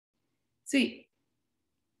Sweet.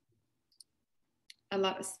 A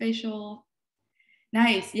lot of spatial.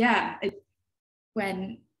 Nice. Yeah.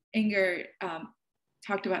 When Inger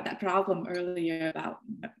talked about that problem earlier about,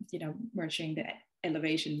 merging the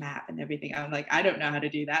elevation map and everything, I'm like, I don't know how to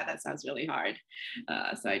do that. That sounds really hard.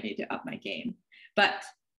 So I need to up my game. But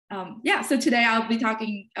yeah, so today I'll be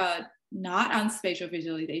talking not on spatial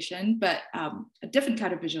visualization, but a different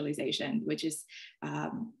kind of visualization, which is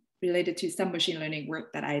related to some machine learning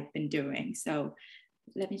work that I've been doing. So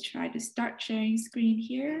let me try to start sharing screen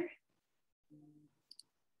here.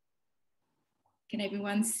 Can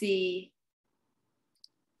everyone see?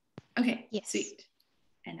 Okay, yes. Sweet.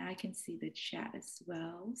 And I can see the chat as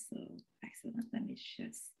well. So excellent. Let me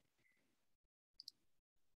just.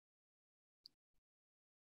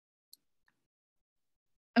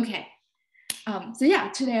 Okay. So yeah,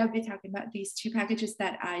 today I'll be talking about these two packages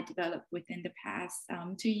that I developed within the past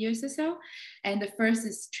 2 years or so. And the first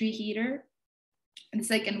is treeheatr, and the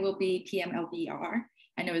second will be pmlbr.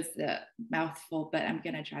 I know it's a mouthful, but I'm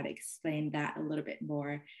going to try to explain that a little bit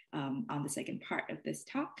more on the second part of this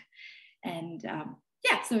talk. And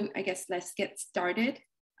yeah, so I guess let's get started.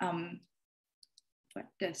 What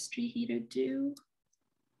does treeheatr do?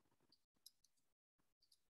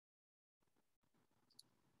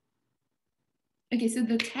 Okay, so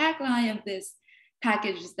the tagline of this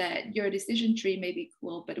package is that your decision tree may be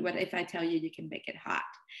cool, but what if I tell you you can make it hot?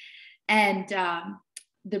 And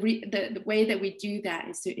the way that we do that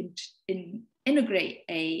is to integrate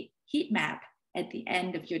a heat map at the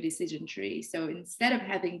end of your decision tree. So instead of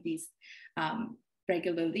having these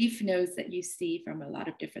regular leaf nodes that you see from a lot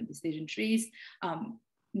of different decision trees,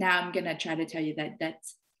 now I'm gonna try to tell you that that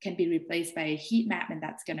can be replaced by a heat map, and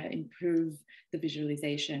that's gonna improve the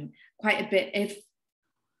visualization quite a bit if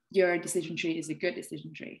your decision tree is a good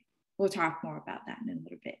decision tree. We'll talk more about that in a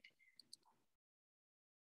little bit.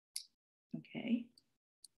 Okay.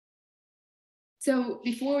 So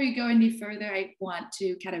before we go any further, I want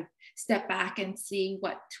to kind of step back and see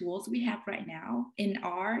what tools we have right now in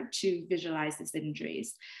R to visualize decision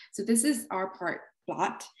trees. So this is rpart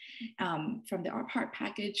plot from the rpart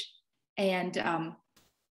package. And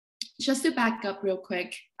just to back up real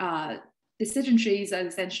quick, decision trees are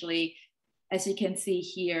essentially, as you can see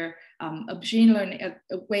here, a machine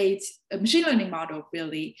learning model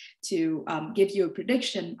really to give you a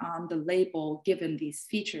prediction on the label given these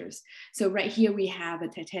features. So right here we have a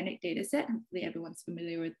Titanic data set. Hopefully everyone's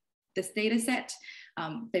familiar with this data set,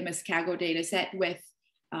 famous Kaggle data set with,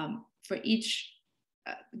 for each,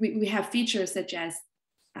 we have features such as,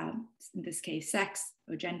 in this case, sex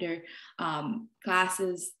or gender,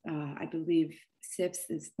 classes, I believe SIPs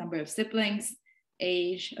is number of siblings,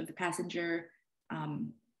 age of the passenger,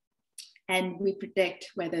 and we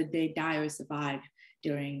predict whether they die or survive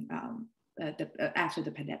during after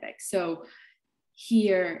the pandemic. So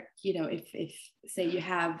here, if say you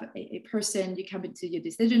have a person, you come into your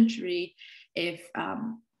decision tree, if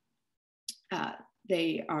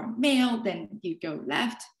they are male, then you go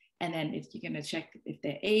left, and then if you're going to check if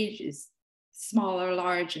their age is small or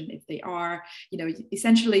large, and if they are,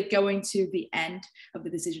 essentially going to the end of the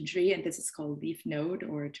decision tree, and this is called leaf node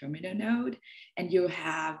or terminal node, and you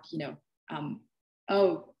have,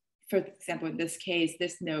 for example, in this case,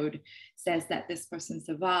 this node says that this person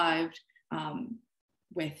survived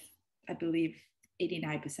with, I believe,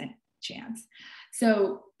 89% chance.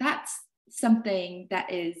 So that's something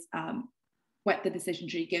that is what the decision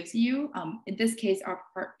tree gives you. In this case, our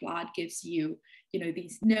rpart plot gives you,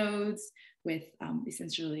 these nodes with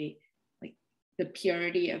essentially like the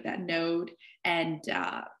purity of that node and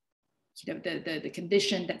the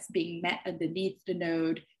condition that's being met underneath the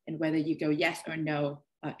node, and whether you go yes or no,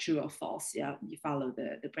 true or false. Yeah, you follow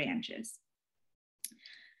the branches.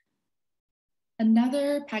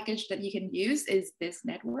 Another package that you can use is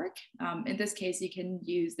vignette. In this case, you can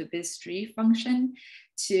use the vistree function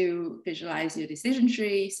to visualize your decision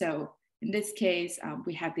tree. So in this case,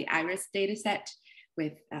 we have the iris data set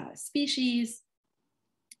with species.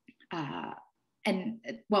 And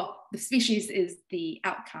well, the species is the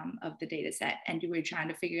outcome of the data set. And you were trying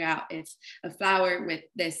to figure out if a flower with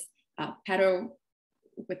this petal,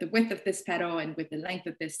 with the width of this petal and with the length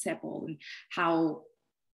of this sepal, and how,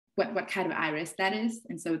 what kind of iris that is.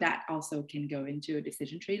 And so that also can go into a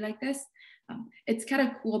decision tree like this. It's kind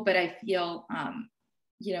of cool, but I feel,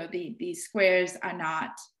 these squares are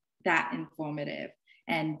not that informative.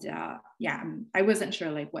 And yeah, I wasn't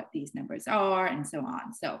sure like what these numbers are and so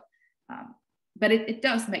on. So, but it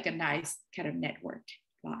does make a nice kind of network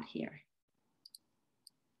plot here.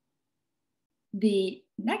 The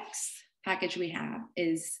next package we have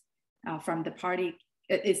is from the party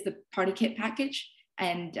kit package.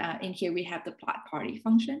 And in here we have the plot party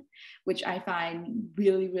function, which I find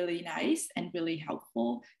really, really nice and really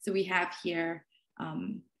helpful. So we have here,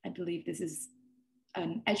 I believe this is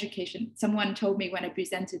an education. Someone told me when I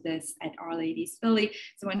presented this at Our Lady's Philly,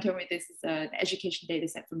 someone told me this is an education data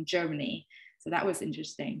set from Germany. So that was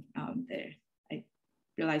interesting. I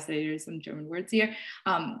realized that there's some German words here.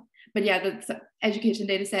 But yeah, the education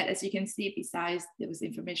data set, as you can see, besides those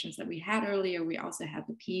information that we had earlier, we also have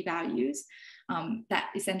the p-values that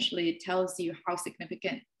essentially tells you how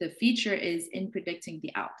significant the feature is in predicting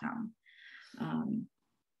the outcome.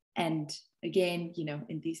 And again, you know,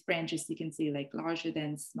 in these branches, you can see like larger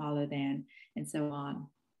than, smaller than, and so on.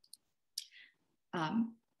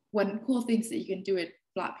 One cool things that you can do with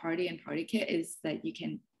plot party and party kit is that you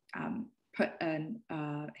can put a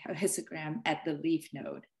histogram at the leaf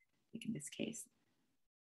node, like in this case.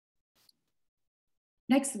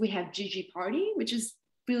 Next, we have GG Party, which is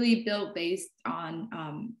really built based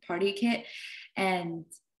on party kit. And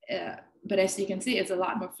but as you can see, it's a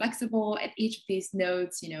lot more flexible at each of these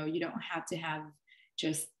nodes. You know, you don't have to have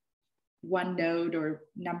just one node or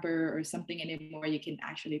number or something anymore. You can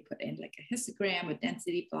actually put in like a histogram, a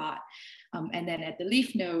density plot. And then at the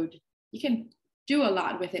leaf node, you can do a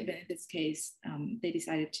lot with it, but in this case, they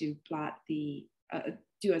decided to plot the,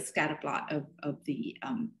 do a scatter plot of the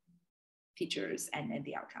features and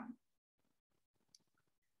the outcome.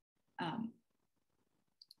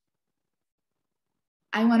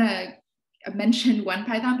 I want to mention one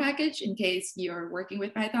Python package in case you're working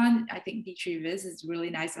with Python. I think dtreeviz is a really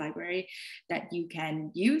nice library that you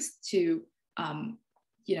can use to,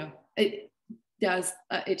 you know, it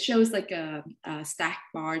shows like a stack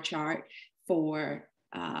bar chart for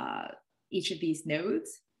each of these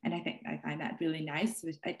nodes. And I find that really nice.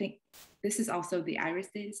 I think this is also the iris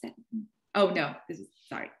data set. Oh no, this is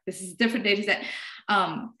a different data set.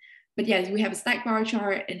 But yeah, we have a stack bar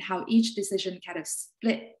chart and how each decision kind of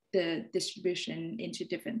split the distribution into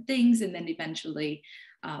different things. And then eventually,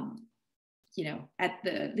 you know, at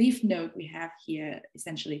the leaf node, we have here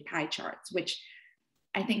essentially pie charts, which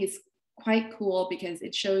I think is quite cool because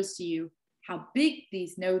it shows you how big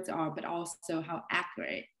these nodes are, but also how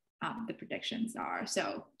accurate the predictions are.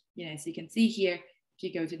 So, you know, as you can see here, if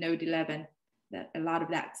you go to node 11, that a lot of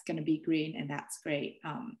that's going to be green, and that's great.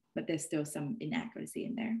 But there's still some inaccuracy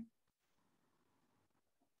in there.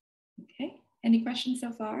 Okay, any questions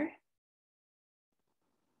so far?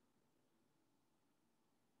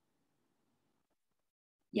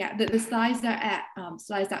 Yeah, the slides are at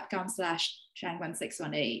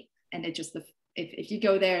slides.com/Trang1618, and it just if you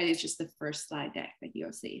go there, it's just the first slide deck that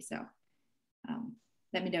you'll see. So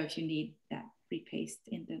let me know if you need that repaste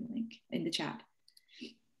in the link in the chat.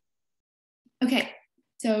 Okay,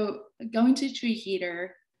 so going to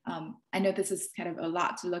treeheatr, I know this is kind of a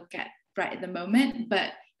lot to look at right at the moment,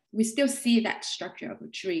 but we still see that structure of a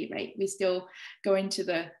tree, right? We still go into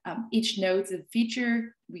the, each node's a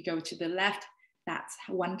feature, we go to the left, that's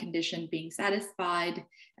one condition being satisfied.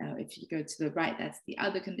 If you go to the right, that's the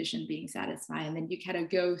other condition being satisfied. And then you kind of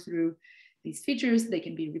go through these features, they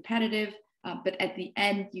can be repetitive, but at the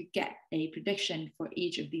end, you get a prediction for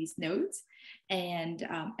each of these nodes. And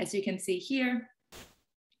as you can see here,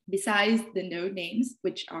 besides the node names,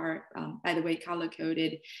 which are, by the way,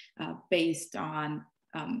 color-coded based on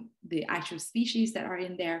the actual species that are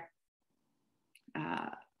in there,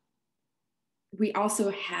 we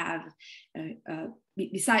also have,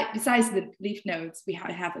 besides the leaf nodes, we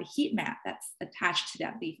have a heat map that's attached to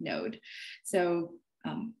that leaf node. So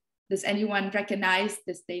does anyone recognize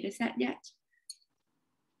this data set yet?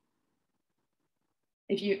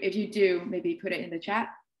 If you do, maybe put it in the chat.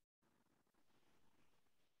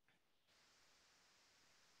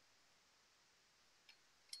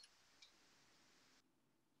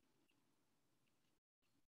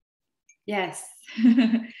 Yes.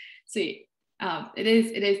 See, it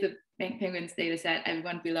is the penguins data set,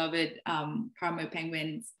 everyone beloved Parma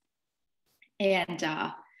penguins. And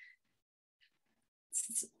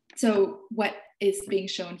so what is being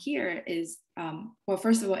shown here is, well,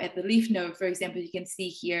 first of all, at the leaf node, for example, you can see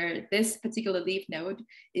here, this particular leaf node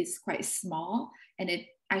is quite small, and it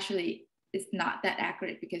actually is not that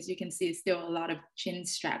accurate because you can see still a lot of chin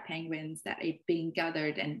strap penguins that are being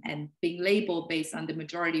gathered and being labeled based on the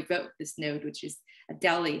majority vote this node, which is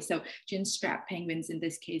Adelie. So chin strap penguins in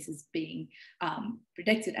this case is being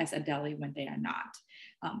predicted as Adelie when they are not.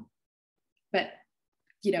 But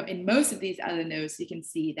you know, in most of these other nodes, you can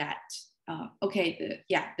see that, okay,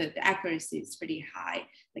 the accuracy is pretty high.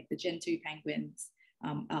 Like the Gen 2 penguins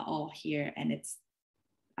are all here, and it's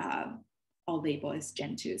all labeled as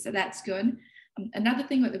Gen 2. So that's good. Another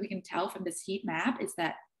thing that we can tell from this heat map is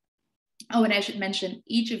that Oh, and I should mention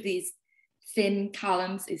each of these thin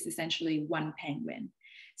columns is essentially one penguin.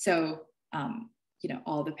 So,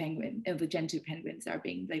 all the the Gen 2 penguins are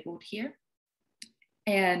being labeled here.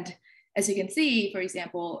 And as you can see, for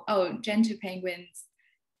example, Gen 2 penguins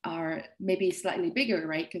are maybe slightly bigger,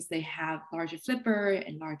 right? Because they have larger flipper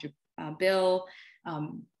and larger bill.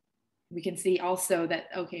 We can see also that,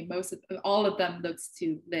 okay, all of them looks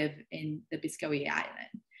to live in the Biscayne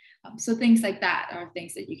Island. So things like that are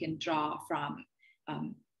things that you can draw from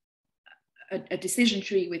a decision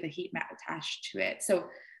tree with a heat map attached to it. So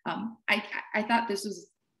I thought this was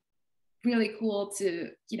really cool to,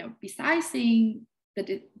 besides seeing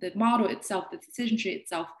the model itself, the decision tree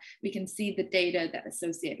itself, we can see the data that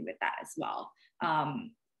associated with that as well.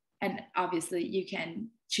 And obviously you can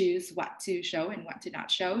choose what to show and what to not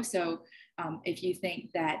show. So if you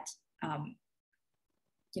think that,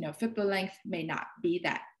 flipper length may not be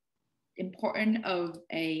that important of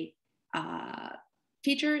a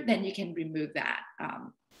feature, then you can remove that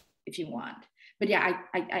if you want. But yeah,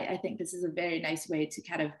 I think this is a very nice way to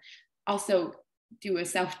kind of also do a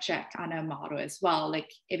self-check on a model as well.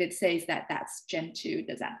 Like if it says that that's Gen 2,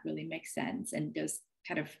 does that really make sense? And does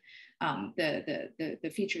kind of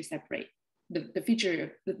the feature separate, the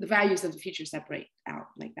values of the feature separate out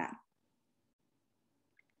like that?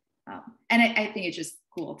 And I think it's just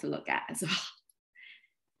cool to look at as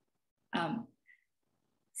well.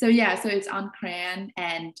 So yeah, so it's on CRAN,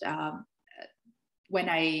 and when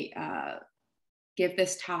I give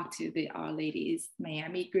this talk to the Our Ladies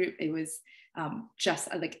Miami group, it was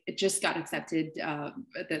it just got accepted.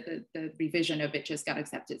 The revision of it just got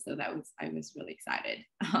accepted, so I was really excited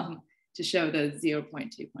to show the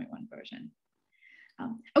 0.2.1 version.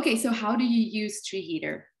 Okay, so how do you use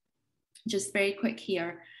treeheatr? Just very quick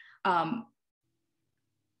here.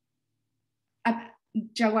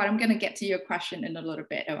 Jawad, I'm going to get to your question in a little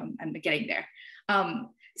bit. I'm getting there.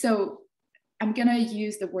 So I'm going to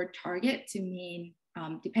use the word target to mean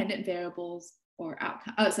dependent variables or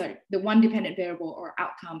outcome. The one dependent variable or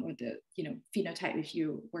outcome, or the phenotype if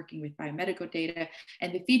you're working with biomedical data.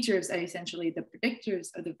 And the features are essentially the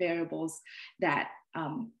predictors of the variables that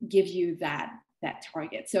give you that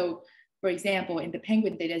target. So for example, in the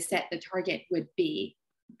penguin data set, the target would be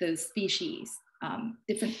the species,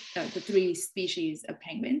 the 3 species of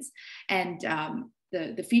penguins, and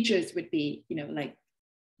the features would be like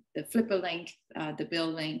the flipper length, the bill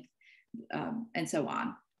length, and so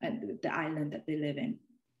on, and the island that they live in.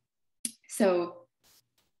 So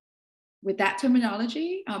with that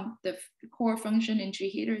terminology, the core function in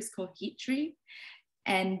treeheatr is called heat tree,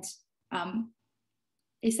 and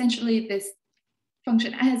essentially this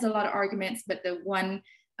function has a lot of arguments, but the one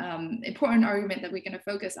important argument that we're going to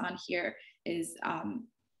focus on here is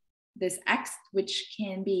this X, which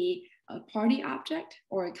can be a party object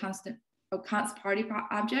or a constant party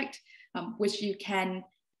object, which you can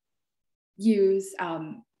use,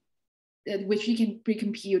 which you can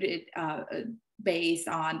pre-compute it based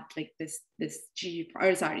on like this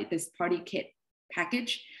party kit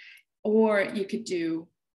package, or you could do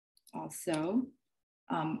also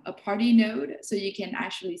a party node, so you can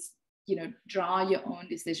actually draw your own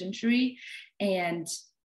decision tree. And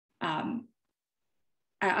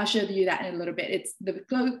I'll show you that in a little bit. It's the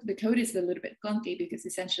code is a little bit clunky because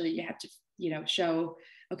essentially you have to show,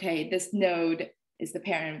 okay, this node is the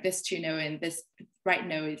parent of this 2 node, and this right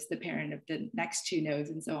node is the parent of the next 2 nodes,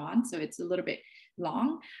 and so on. So it's a little bit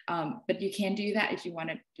long, but you can do that if you want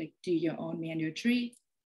to like do your own manual tree,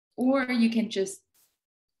 or you can just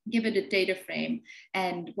give it a data frame.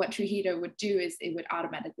 And what treeheatr would do is it would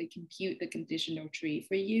automatically compute the conditional tree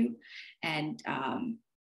for you. And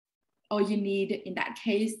all you need in that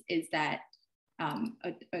case is that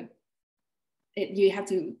you have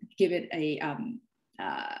to give it a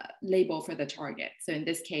label for the target. So in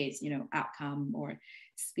this case, outcome or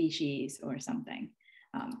species or something.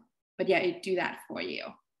 But yeah, it do that for you.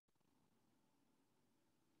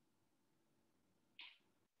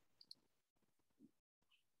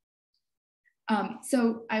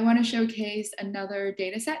 So I want to showcase another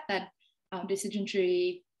data set that decision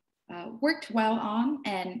tree worked well on,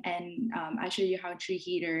 and I'll show you how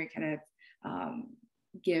treeheatr kind of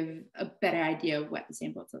give a better idea of what the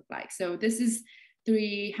samples look like. So this is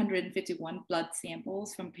 351 blood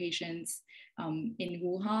samples from patients in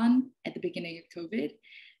Wuhan at the beginning of COVID.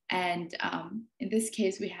 And in this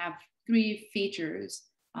case, we have 3 features,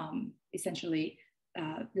 essentially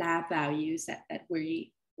lab values that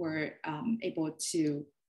we were able to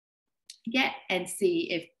get and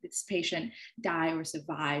see if this patient died or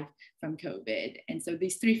survived from COVID. And so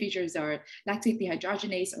these 3 features are lactate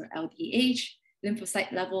dehydrogenase or LDH,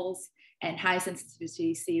 lymphocyte levels, and high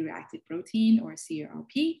sensitivity C-reactive protein, or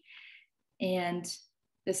CRP. And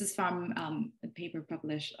this is from a paper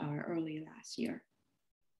published early last year.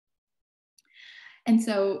 And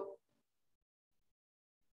so,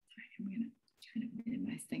 sorry, I'm gonna try to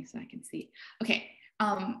minimize things so I can see. Okay,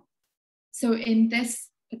 so in this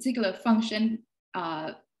particular function,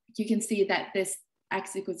 you can see that this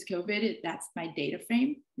X equals COVID, that's my data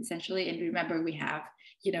frame, essentially. And remember, we have,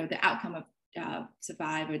 the outcome of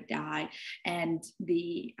survive or die, and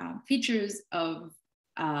the features of,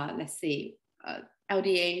 let's say,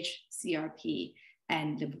 LDH, CRP,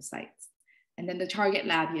 and lymphocytes. And then the target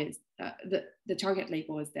lab is, the target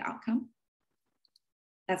label is the outcome.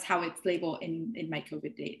 That's how it's labeled in my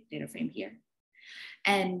COVID data frame here.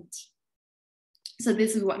 And so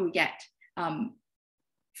this is what we get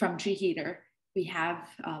from treeheatr. We have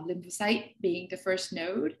lymphocyte being the first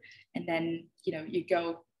node, and then you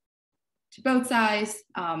go to both sides.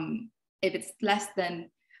 If it's less than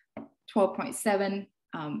 12.7,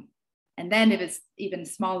 and then if it's even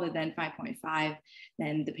smaller than 5.5,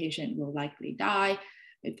 then the patient will likely die.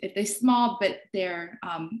 If they're small, but their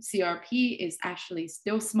CRP is actually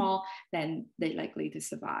still small, then they're likely to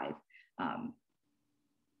survive,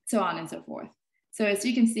 so on and so forth. So as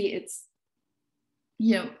you can see, it's,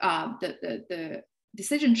 the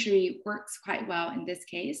decision tree works quite well in this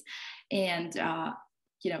case. And,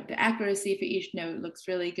 the accuracy for each node looks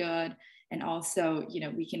really good. And also,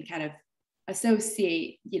 we can kind of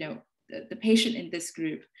associate, the patient in this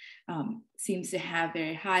group seems to have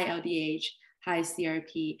very high LDH, high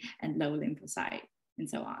CRP, and low lymphocyte, and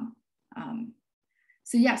so on.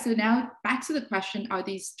 So now back to the question, are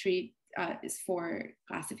these trees is for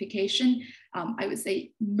classification? I would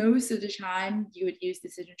say most of the time you would use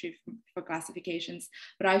decision tree for classifications,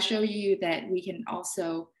 but I'll show you that we can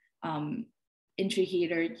also, in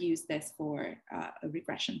treeheatr, use this for a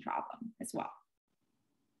regression problem as well.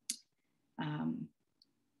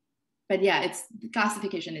 But yeah, the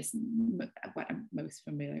classification is what I'm most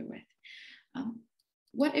familiar with.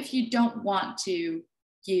 What if you don't want to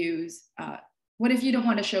use, what if you don't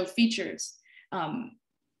want to show features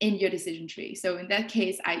in your decision tree? So in that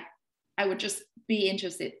case, I would just be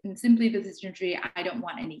interested in simply the decision tree. I don't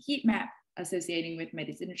want any heat map associating with my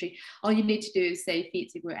decision tree. All you need to do is say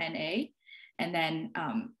feeds equal NA, and then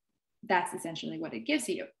that's essentially what it gives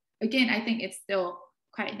you. Again, I think it's still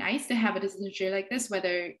quite nice to have a decision tree like this,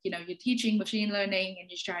 whether you're teaching machine learning and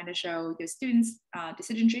you're trying to show your students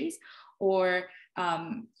decision trees, or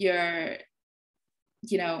you're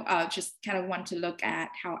just kind of want to look at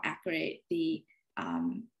how accurate the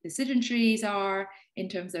decision trees are in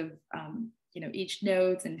terms of each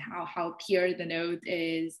nodes and how pure the node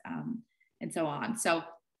is, and so on. So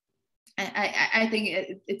I think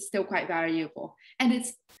it's still quite valuable, and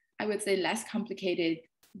it's, I would say, less complicated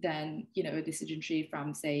than a decision tree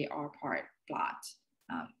from, say, R-part plot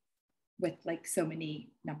with like so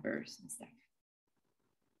many numbers and stuff.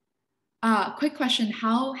 Quick question: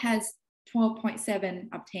 how has 12.7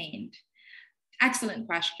 obtained? Excellent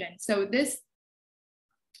question. So this,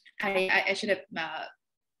 I should have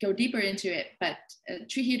go deeper into it, but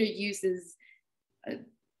treeheatr uses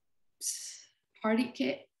party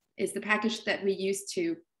kit is the package that we use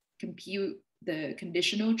to compute the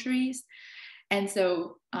conditional trees. And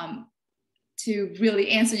so to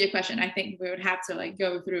really answer your question, I think we would have to like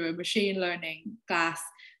go through a machine learning class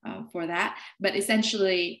for that. But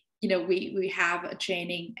essentially, we have a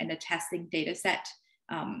training and a testing data set,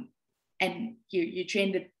 and you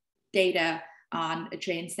train the data on a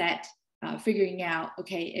train set, figuring out,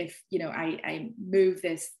 okay, if I move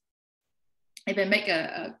this, if I make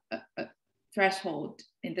a threshold,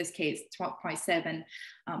 in this case 12.7,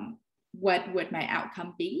 what would my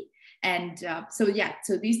outcome be? And so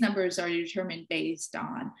these numbers are determined based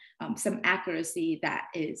on some accuracy that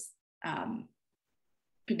is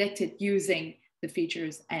predicted using the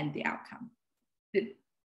features and the outcome.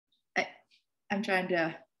 I'm trying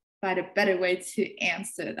to find a better way to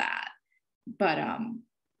answer that, but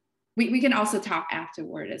we can also talk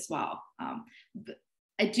afterward as well. But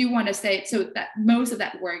I do want to say, so that most of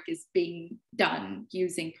that work is being done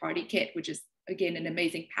using Party Kit, which is again an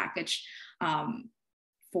amazing package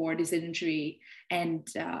for decision tree, and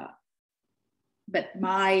but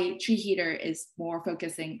my treeheatr is more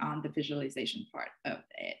focusing on the visualization part of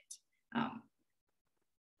it.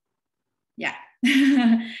 Yeah,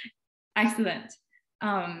 excellent.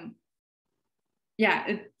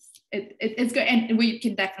 Yeah, it's good, and we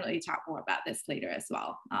can definitely talk more about this later as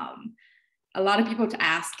well. A lot of people to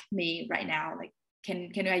ask me right now, like,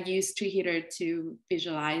 can I use treeheatr to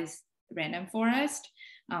visualize random forest?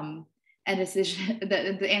 And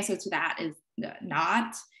the answer to that is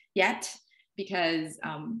not. yet, because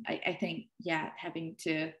I think, yeah, having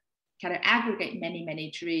to kind of aggregate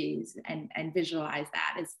many trees and visualize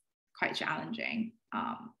that is quite challenging.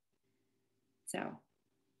 So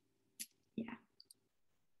yeah.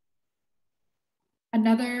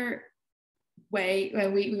 Another way,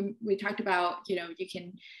 we talked about, you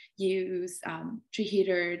can use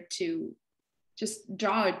treeheatr to just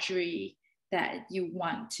draw a tree that you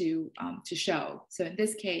want to show. So in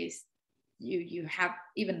this case, you have,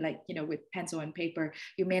 even like, with pencil and paper,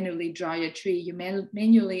 you manually draw your tree, you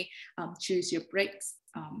manually choose your bricks.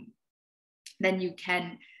 Then you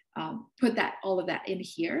can put all of that in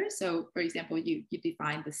here. So for example, you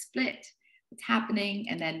define the split, what's happening,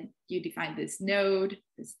 and then you define this node.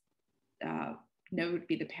 This node would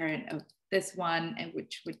be the parent of this one, and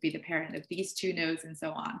which would be the parent of these two nodes, and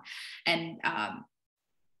so on. And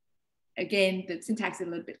again, the syntax is a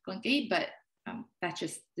little bit clunky, but that's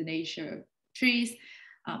just the nature of trees.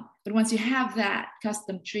 But once you have that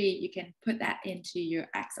custom tree, you can put that into your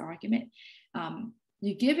X argument.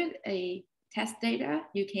 You give it a test data,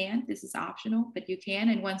 you can, this is optional, but you can.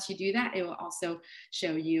 And once you do that, it will also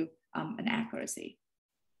show you an accuracy.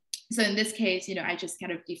 So in this case, I just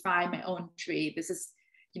kind of define my own tree. This is,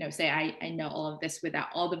 say I know all of this without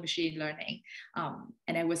all the machine learning,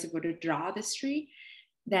 and I was able to draw this tree,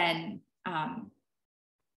 then,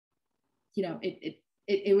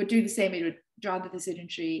 it would do the same. It would draw the decision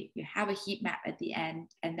tree. You have a heat map at the end,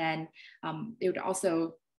 and then it would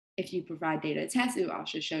also, if you provide data test, it will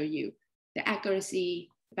also show you the accuracy,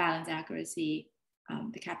 the balance accuracy,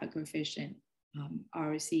 the kappa coefficient,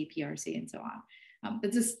 ROC, PRC, and so on.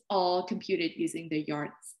 This is all computed using the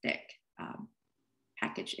yardstick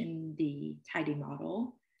package in the tidy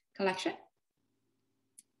model collection.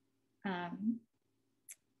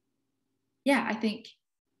 Yeah, I think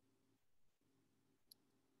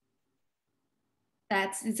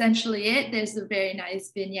that's essentially it. There's a very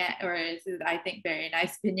nice vignette, or I think very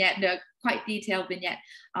nice vignette, a quite detailed vignette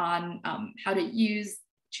on how to use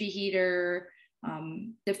treeheatr,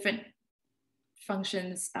 different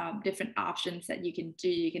functions, different options that you can do.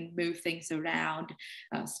 You can move things around,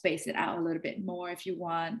 space it out a little bit more if you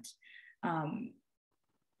want.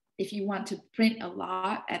 If you want to print a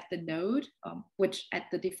lot at the node, which at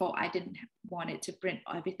the default, I didn't want it to print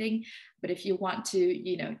everything, but if you want to,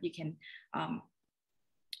 you can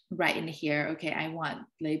write in here, okay, I want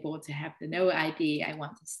label to have the node ID, I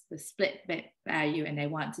want the split value, and I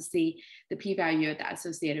want to see the p-value that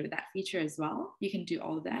associated with that feature as well. You can do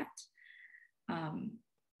all of that.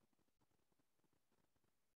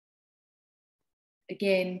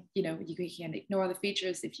 Again, you can ignore the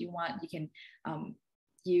features if you want. You can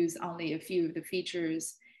use only a few of the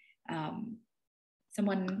features.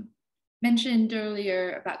 Someone mentioned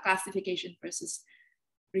earlier about classification versus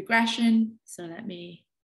regression. So let me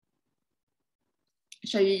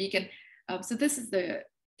show you. You can, so this is the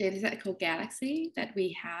dataset called Galaxy that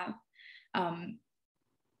we have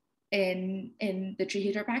in the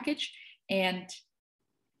treeheatr package. And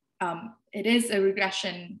it is a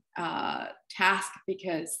regression task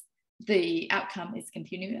because the outcome is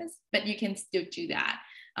continuous, but you can still do that.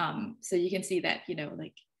 So you can see that,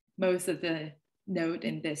 like most of the node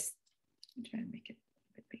in this, I'm trying to make it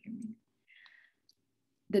a bit bigger.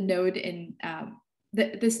 The node in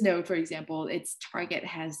this node, for example, its target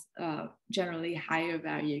has generally higher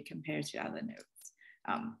value compared to other nodes.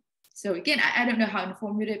 So again, I don't know how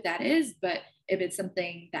informative that is, but if it's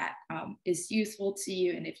something that is useful to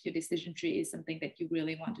you, and if your decision tree is something that you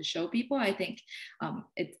really want to show people, I think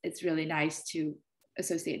it's really nice to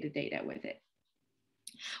associate the data with it.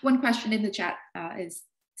 One question in the chat is,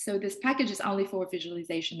 so this package is only for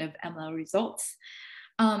visualization of ML results?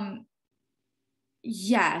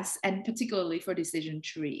 Yes, and particularly for decision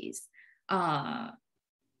trees.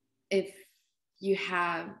 If you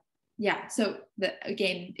have, yeah, so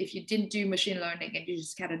again, if you didn't do machine learning and you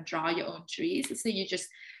just kind of draw your own trees, so you're just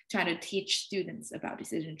trying to teach students about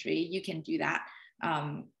decision tree, you can do that.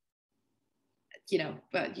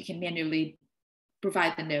 But you can manually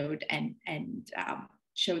provide the node and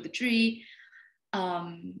show the tree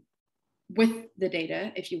with the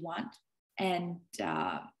data if you want. And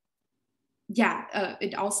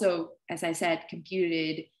it also, as I said,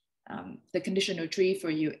 computed the conditional tree for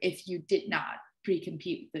you if you did not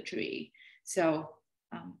pre-compute the tree. So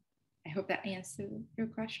I hope that answered your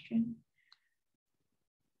question.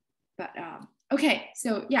 But okay,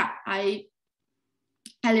 so yeah, I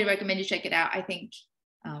highly recommend you check it out. I think,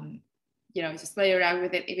 just play around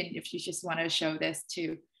with it, even if you just want to show this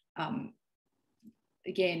to,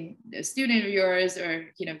 again, a student of yours, or,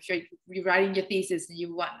 if you're writing your thesis and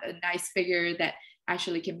you want a nice figure that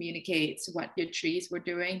actually communicates what your trees were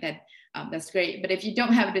doing, then that's great. But if you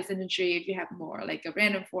don't have a descendant tree, if you have more like a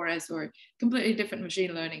random forest or completely different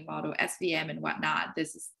machine learning model, SVM and whatnot,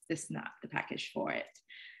 this is not the package for it.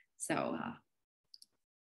 So,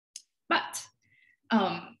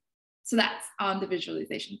 so that's on the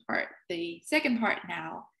visualization part. The second part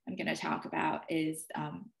now I'm going to talk about is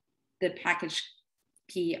the package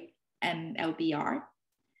pmlbr.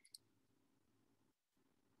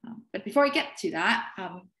 But before I get to that,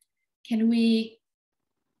 can we,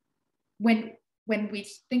 when we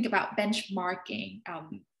think about benchmarking,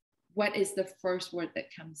 what is the first word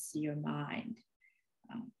that comes to your mind?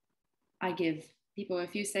 I give people a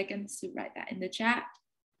few seconds to write that in the chat.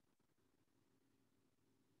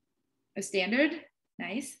 A standard,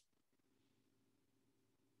 nice.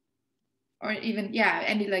 Or even, yeah,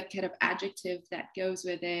 any like kind of adjective that goes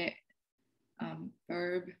with it,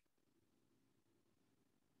 verb.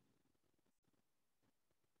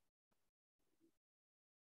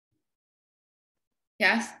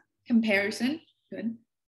 Yes, comparison, good.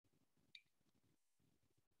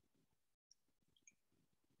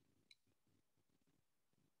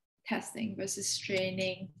 Testing versus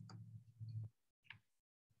training.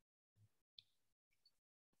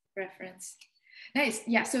 Reference. Nice.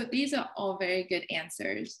 Yeah, so these are all very good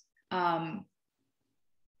answers.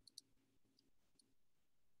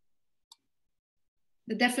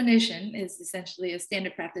 The definition is essentially a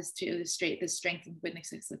standard practice to illustrate the strengths and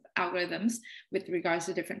weaknesses of algorithms with regards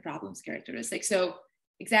to different problems characteristics. So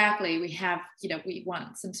exactly, we have, we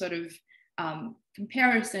want some sort of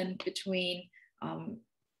comparison between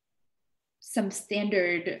some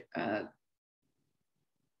standard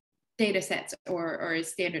data sets or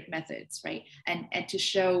standard methods, right? And to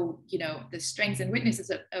show, the strengths and weaknesses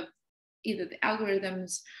of either the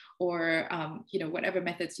algorithms or, whatever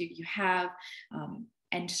methods you have.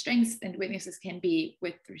 And strengths and weaknesses can be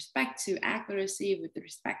with respect to accuracy, with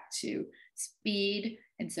respect to speed,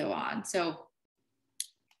 and so on. So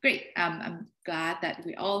great. I'm glad that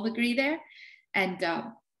we all agree there. And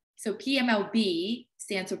so PMLB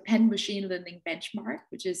stands for Penn Machine Learning Benchmark,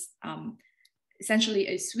 which is essentially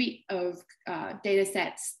a suite of data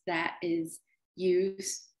sets that is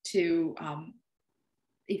used to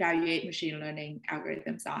evaluate machine learning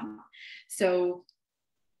algorithms on. So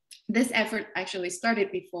this effort actually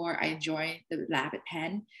started before I joined the lab at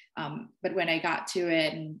Penn, but when I got to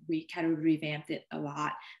it and we kind of revamped it a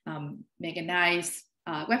lot, make a nice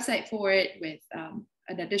website for it with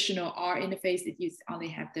an additional R interface that you only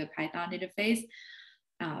have the Python interface.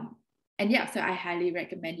 And yeah, so I highly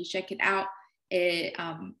recommend you check it out. It,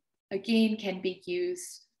 again, can be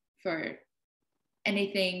used for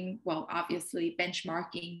anything, well, obviously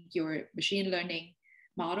benchmarking your machine learning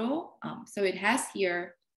model. So it has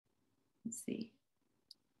here, let's see,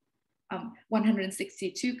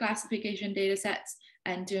 162 classification data sets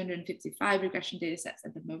and 255 regression data sets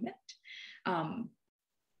at the moment.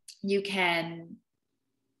 You can,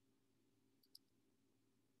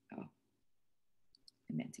 I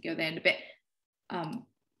meant to go there in a bit.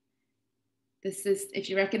 This is, if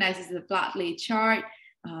you recognize this as a Blotley chart,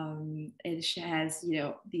 it has,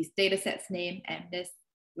 these data sets named MNIST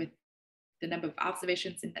with the number of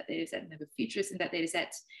observations in that data set, number of features in that data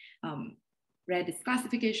set. Red is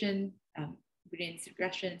classification, green is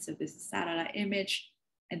regression, so this is satellite image,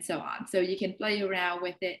 and so on. So you can play around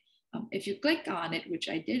with it. If you click on it, which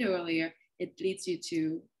I did earlier, it leads you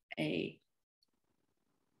to a,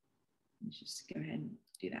 let's just go ahead and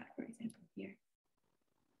do that, for example, here.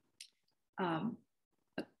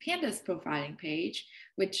 A pandas profiling page,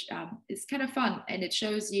 which is kind of fun, and it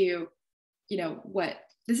shows you, what,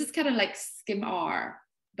 this is kind of like SCIM-R,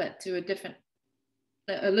 but to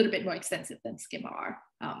a little bit more extensive than SCIM-R,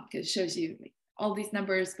 because it shows you like all these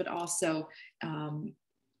numbers, but also,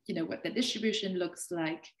 what the distribution looks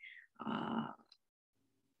like.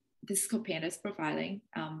 This is called pandas profiling,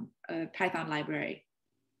 a Python library.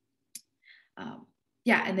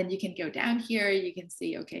 Yeah, and then you can go down here, you can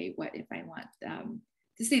see, okay, what if I want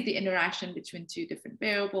to see the interaction between two different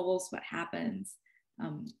variables, what happens,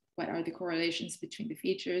 what are the correlations between the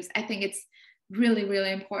features. I think it's really,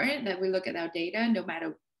 really important that we look at our data, no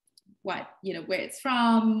matter what, where it's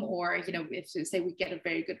from, or, if say we get a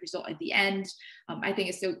very good result at the end. I think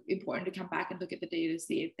it's so important to come back and look at the data to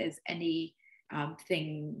see if there's any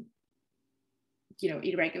thing,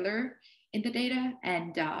 irregular in the data.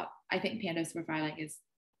 And I think pandas profiling is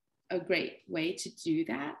a great way to do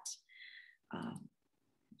that.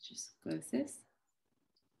 Just close this.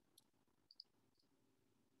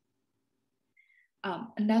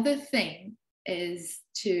 Another thing is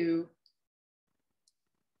to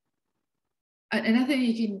another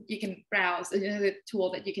thing you can browse, another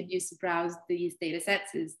tool that you can use to browse these data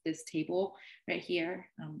sets is this table right here.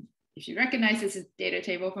 If you recognize, this is data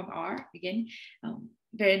table from R again.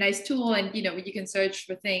 Very nice tool, and you can search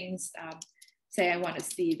for things. Say I want to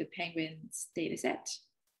see the penguins data set.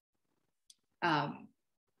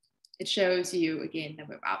 It shows you again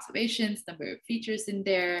number of observations, number of features in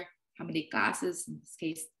there, how many classes. In this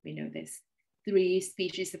case, we know there's 3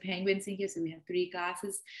 species of penguins in here, so we have 3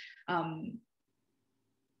 classes.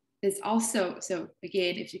 There's also, so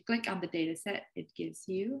again, if you click on the data set, it gives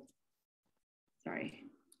you,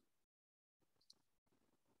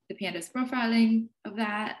 the pandas profiling of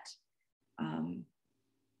that.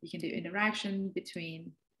 You can do interaction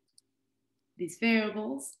between these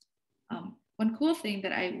variables. One cool thing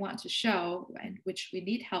that I want to show, and which we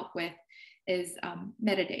need help with, is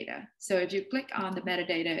metadata. So if you click on the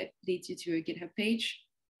metadata, it leads you to a GitHub page.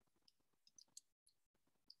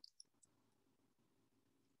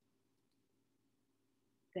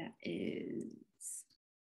 That is,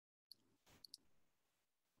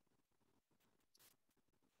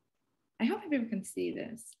 I hope everyone can see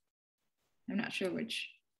this. I'm not sure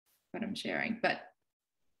what I'm sharing, but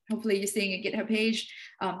hopefully you're seeing a GitHub page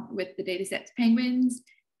with the datasets penguins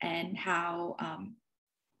and how,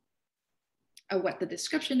 what the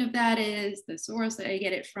description of that is, the source that I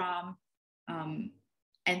get it from,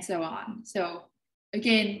 and so on. So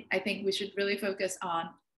again, I think we should really focus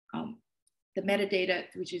on the metadata,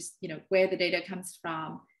 which is where the data comes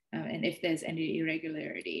from, and if there's any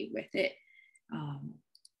irregularity with it.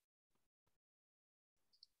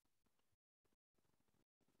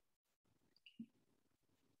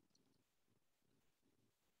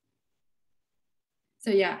 So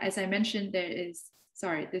yeah, as I mentioned, there is,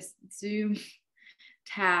 this Zoom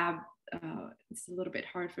tab, it's a little bit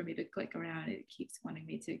hard for me to click around. It keeps wanting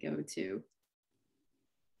me to go to,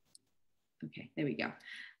 okay, there we go.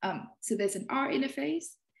 So there's an R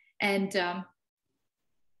interface, and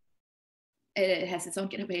it has its own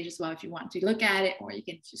GitHub page as well if you want to look at it, or you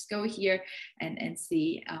can just go here and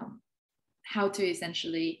see how to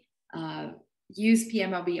essentially use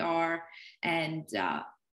pmlbr, and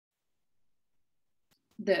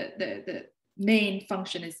the main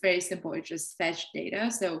function is very simple. It's just fetch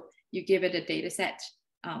data. So you give it a data set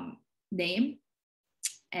name,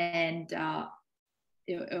 and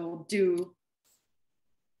it'll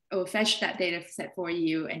fetch that data set for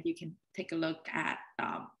you, and you can take a look at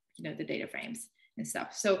the data frames and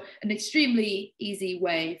stuff. So an extremely easy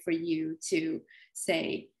way for you to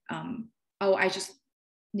say, oh, I just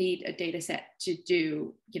need a data set to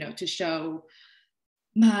do, to show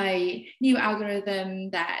my new algorithm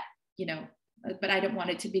that, but I don't want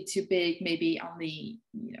it to be too big, maybe only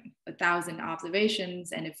 1,000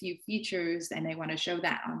 observations and a few features, and I want to show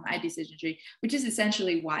that on my decision tree, which is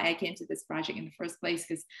essentially why I came to this project in the first place,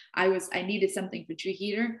 because I needed something for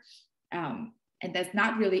treeheatr, and there's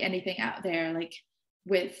not really anything out there. Like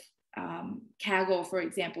with Kaggle, for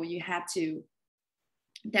example, you had to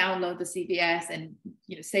download the CVS and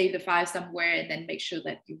save the file somewhere, and then make sure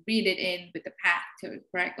that you read it in with the path code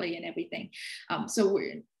correctly and everything. So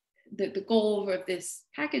the goal of this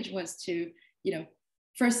package was to,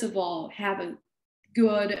 first of all, have a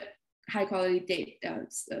good high quality data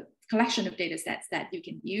collection of data sets that you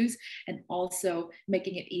can use, and also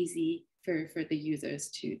making it easy for the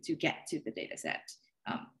users to get to the data set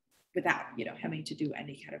without having to do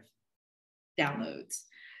any kind of downloads.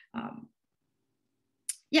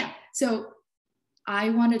 Yeah, so I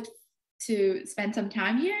wanted to spend some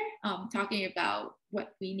time here talking about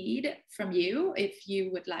what we need from you if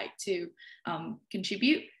you would like to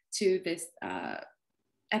contribute to this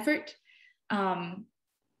effort.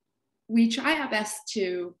 We try our best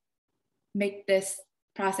to make this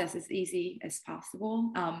process as easy as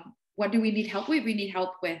possible. What do we need help with? We need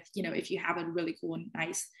help with, if you have a really cool and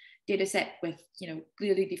nice data set with,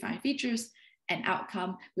 clearly defined features and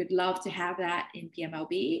outcome, we'd love to have that in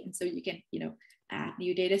PMLB. And so you can, add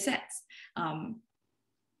new data sets.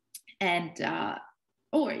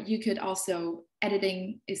 Or you could also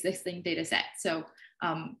editing existing data sets. So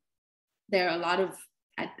there are a lot of,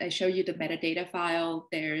 I show you the metadata file.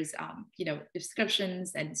 There's,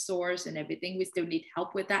 descriptions and source and everything. We still need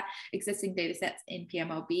help with that. Existing data sets in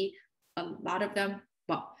PMLB, a lot of them,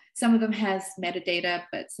 well, some of them has metadata,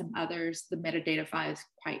 but some others, the metadata file is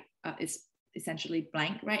quite, is essentially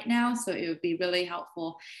blank right now. So it would be really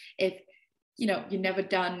helpful if, you've never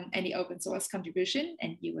done any open source contribution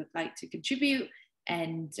and you would like to contribute,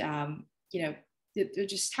 and,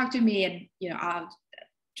 just talk to me, and, I'll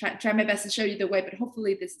try my best to show you the way, but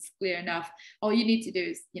hopefully this is clear enough. All you need to do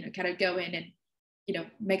is, kind of go in and,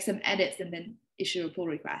 make some edits and then issue a pull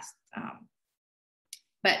request.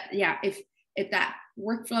 But yeah, if that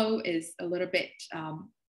workflow is a little bit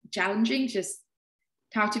challenging, just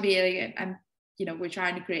talk to me. I'm, we're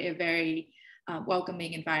trying to create a very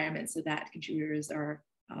welcoming environment so that contributors are,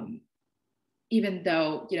 even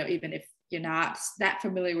though, even if you're not that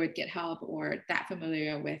familiar with GitHub or that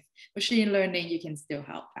familiar with machine learning, you can still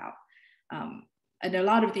help out. And a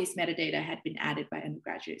lot of these metadata had been added by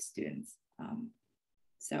undergraduate students.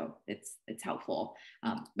 So it's helpful.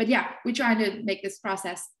 But yeah, we're trying to make this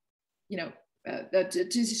process,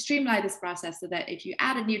 to streamline this process so that if you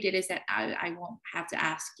add a new data set, I won't have to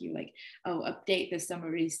ask you like, oh, update the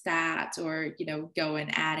summary stats or, go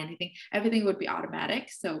and add anything. Everything would be automatic.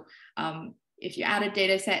 So if you add a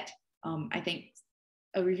data set, I think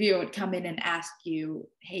a reviewer would come in and ask you,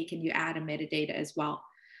 hey, can you add a metadata as well?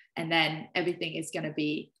 And then everything is going to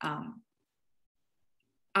be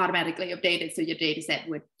automatically updated. So your data set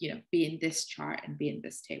would, be in this chart and be in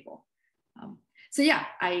this table. So yeah,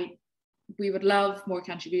 we would love more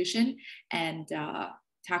contribution, and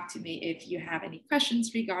talk to me if you have any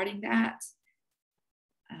questions regarding that.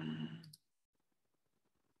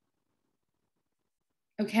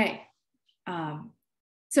 Okay.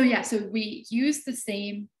 So yeah, so we use the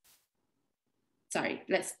same, sorry,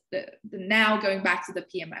 now going back to the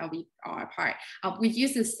pmlbr part, we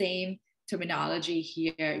use the same terminology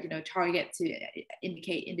here, target to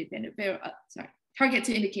indicate independent variable, target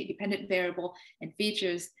to indicate dependent variable, and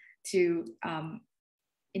features to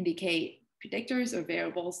indicate predictors or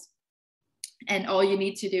variables. And all you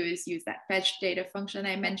need to do is use that fetch data function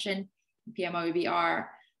I mentioned, pmlbr.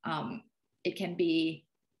 It can be,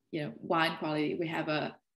 wine quality. We have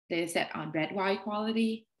a data set on red wine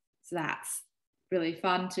quality. So that's really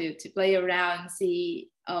fun to play around and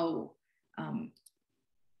see,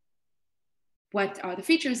 what are the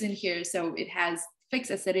features in here? So it has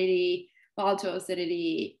fixed acidity, volatile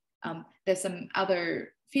acidity. There's some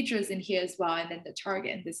other features in here as well. And then the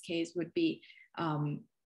target in this case would be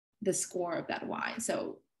the score of that wine.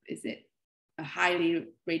 So is it a highly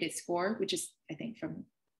rated score, which is, I think, from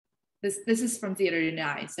this is from 0 to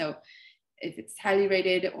 9. So if it's highly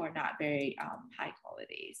rated or not very high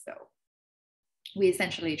quality. So we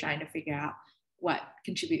essentially trying to figure out what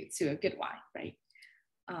contributes to a good wine, right?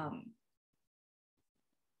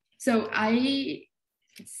 So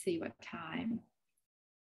let's see what time.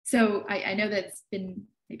 So I know that it's been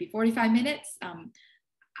maybe 45 minutes.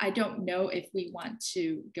 I don't know if we want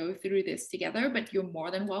to go through this together, but you're more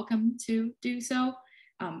than welcome to do so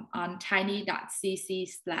on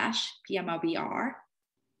tiny.cc/pmlbr.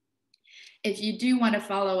 If you do want to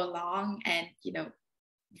follow along and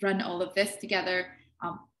run all of this together,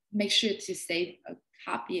 make sure to save a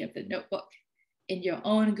copy of the notebook in your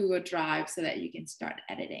own Google Drive so that you can start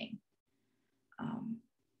editing.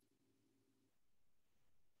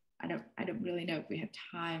 I don't really know if we have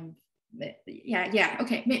time. Yeah,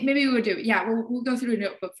 okay, maybe we'll do it. Yeah, we'll go through a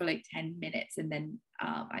notebook for like 10 minutes and then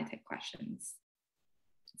I take questions.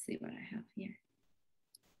 Let's see what I have here.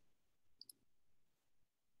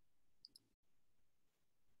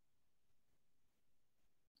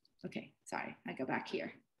 Okay, sorry, I go back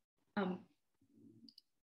here.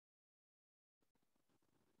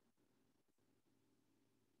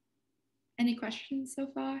 Any questions so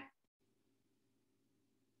far?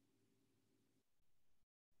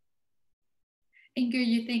 Inge,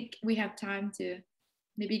 you think we have time to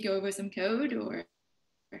maybe go over some code, or?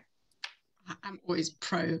 I'm always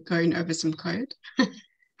pro going over some code.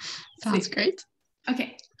 Sounds great.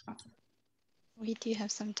 Okay. Awesome. We do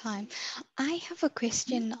have some time. I have a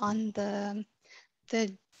question on the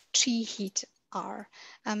treeheatr.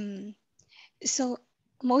 So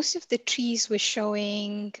most of the trees were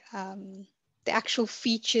showing the actual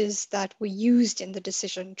features that were used in the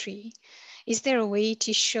decision tree. Is there a way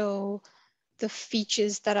to show the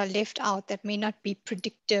features that are left out that may not be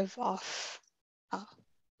predictive of?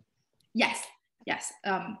 Yes.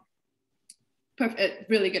 Perfect,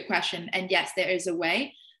 really good question. And yes, there is a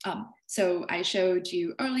way. So I showed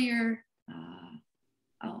you earlier,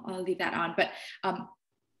 I'll leave that on, but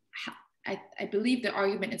I believe the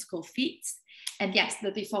argument is called feats. And yes,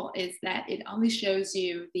 the default is that it only shows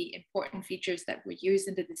you the important features that were used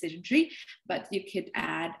in the decision tree, but you could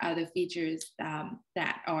add other features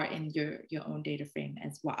that are in your own data frame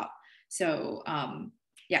as well. So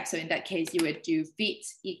yeah, so in that case, you would do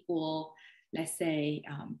feats equal, let's say,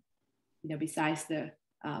 besides the,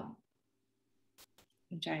 I'm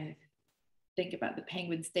trying to think about the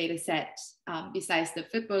penguins data set, besides the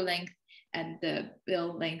football length and the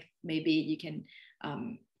bill length, maybe you can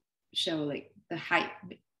show like the height.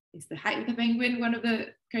 Is the height of the penguin one of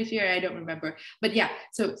the criteria? I don't remember, but yeah,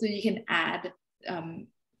 so you can add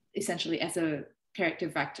essentially as a character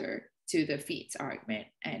vector to the feeds argument,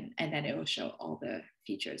 and then it will show all the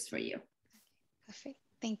features for you. Perfect.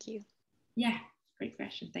 Thank you. Yeah, great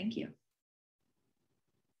question. Thank you.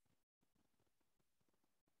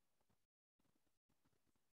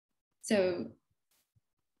 So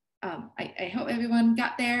I hope everyone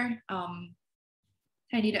got there.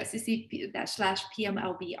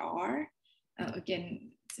 tiny.cc/pmlbr.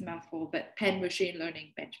 Again, it's a mouthful, but Penn Machine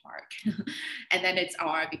Learning Benchmark. And then it's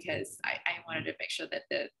R because I wanted to make sure that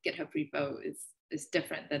the GitHub repo is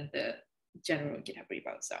different than the general GitHub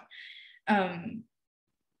repo. So,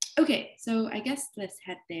 okay, so I guess let's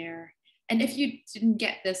head there. And if you didn't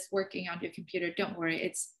get this working on your computer, don't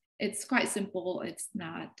worry. It's quite simple. It's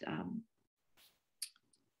not,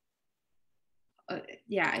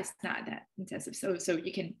 yeah, it's not that intensive. So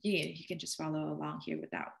you can just follow along here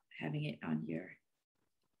without having it on your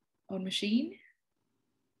own machine.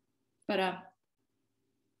 But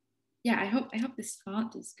yeah, I hope this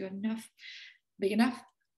font is good enough, big enough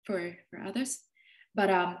for others.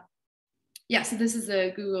 But yeah, so this is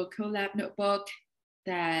a Google Colab notebook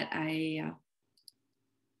that I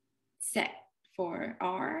set for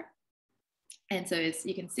R. And so as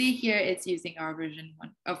you can see here, it's using our version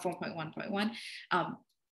 4.1.1,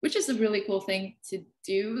 which is a really cool thing to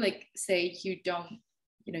do. Like say you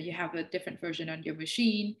have a different version on your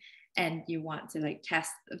machine and you want to like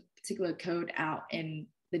test a particular code out in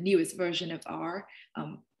the newest version of R.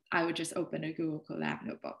 I would just open a Google Colab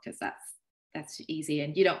notebook because that's easy,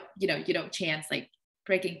 and you don't chance like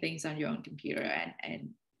breaking things on your own computer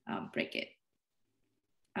and break it.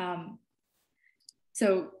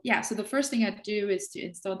 So yeah, so the first thing I do is to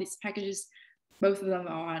install these packages. Both of them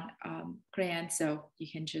are on CRAN, so you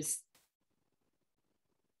can just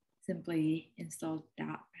simply install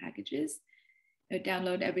 .packages. It'll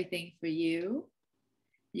download everything for you.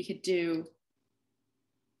 You could do,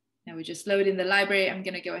 now we just load in the library. I'm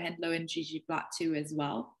gonna go ahead and load in ggplot2 as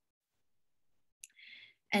well.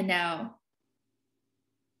 And now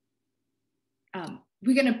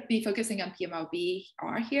we're gonna be focusing on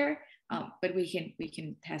pmlbr here. But we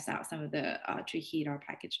can test out some of the treeheatr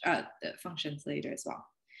package, the functions later as well.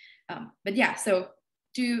 But yeah, so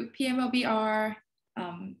do pmlbr.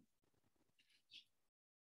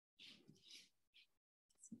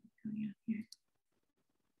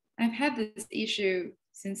 I've had this issue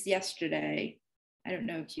since yesterday. I don't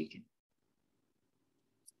know if you can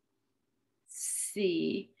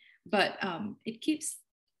see, but it keeps,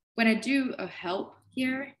 when I do a help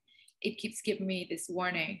here, it keeps giving me this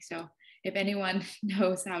warning. So if anyone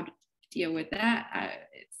knows how to deal with that,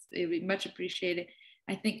 it would be much appreciated.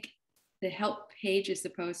 I think the help page is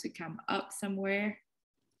supposed to come up somewhere,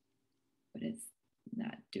 but it's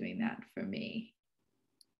not doing that for me.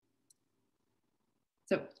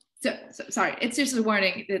 So sorry, it's just a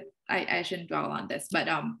warning that I shouldn't dwell on this, but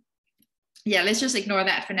yeah, let's just ignore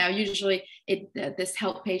that for now. Usually this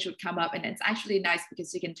help page would come up, and it's actually nice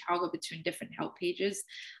because you can toggle between different help pages.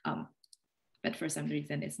 But for some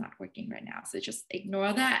reason it's not working right now. So just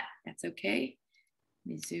ignore that, that's okay.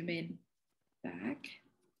 Let me zoom in back.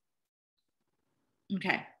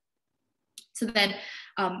 Okay, so then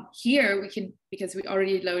here we can, because we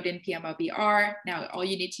already load in pmlbr, now all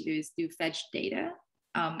you need to do is do fetch data.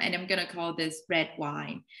 And I'm gonna call this red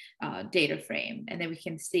wine data frame. And then we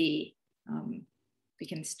can see, we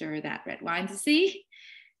can stir that red wine to see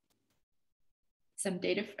some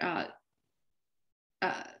data,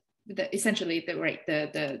 essentially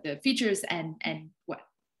the features and what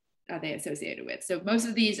are they associated with. So most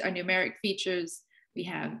of these are numeric features. We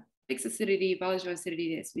have fixed acidity, volatile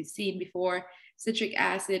acidity, as we've seen before, citric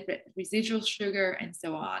acid, residual sugar, and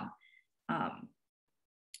so on.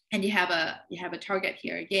 And you have a target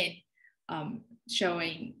here again,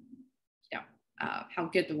 showing how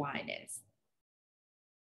good the wine is.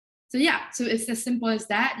 So yeah, so it's as simple as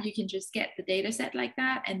that. You can just get the data set like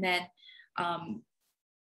that, and then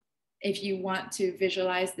if you want to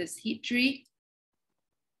visualize this heat tree,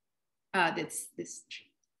 this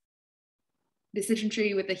decision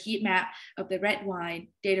tree with the heat map of the red wine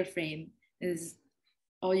data frame, is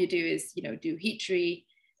all you do is do heat tree,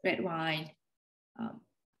 red wine.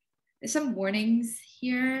 There's some warnings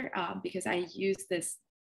here because I use this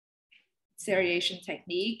seriation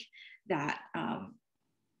technique that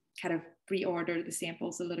kind of reorder the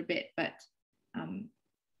samples a little bit, but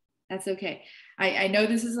that's okay. I know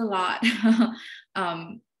this is a lot,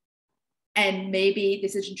 and maybe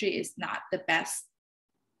decision tree is not the best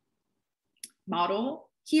model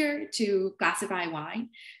here to classify wine,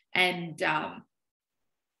 and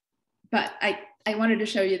but I wanted to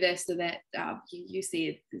show you this so that you see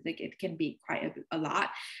it, like it can be quite a lot,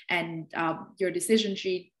 and your decision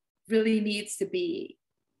tree really needs to be,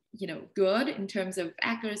 good in terms of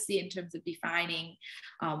accuracy, in terms of defining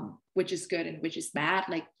which is good and which is bad.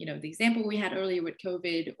 Like, the example we had earlier with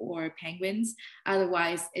COVID or penguins.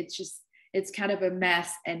 Otherwise, it's kind of a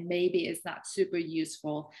mess, and maybe it's not super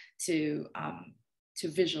useful to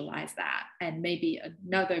visualize that. And maybe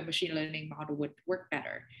another machine learning model would work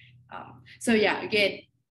better. So yeah, again,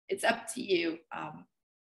 it's up to you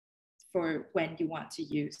for when you want to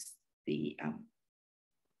use the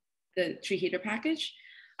treeheatr package.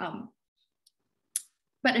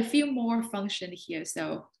 But a few more functions here.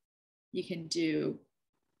 So you can do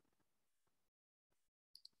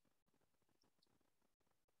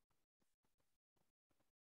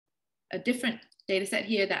a different data set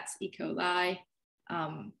here, that's E. coli.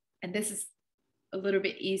 And this is a little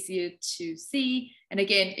bit easier to see. And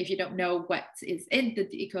again, if you don't know what is in the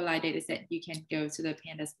E. coli data set, you can go to the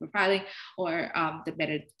pandas profiling or the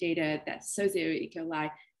metadata that's associated with E. coli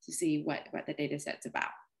to see what the data set's about.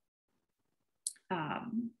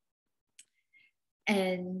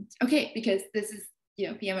 And okay, because this is,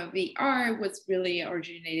 pmlbr was really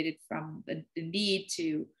originated from the need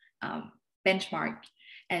to benchmark.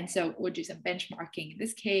 And so we'll do some benchmarking. In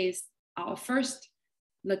this case, I'll first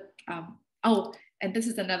look, and this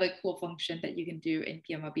is another cool function that you can do in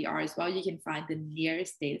pmlbr as well. You can find the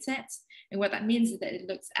nearest data sets. And what that means is that it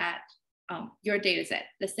looks at your data set.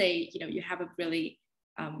 Let's say, you have a really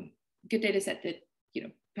good data set that,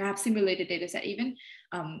 perhaps simulated data set even,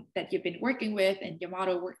 that you've been working with, and your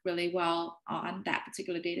model worked really well on that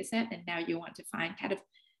particular data set. And now you want to find kind of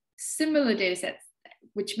similar data sets,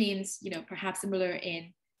 which means, perhaps similar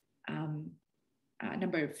in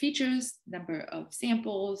number of features, number of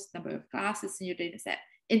samples, number of classes in your data set.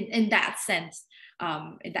 In that sense,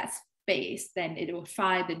 in that space, then it will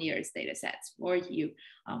find the nearest data sets for you.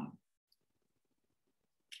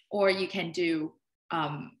 Or you can do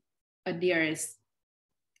a nearest,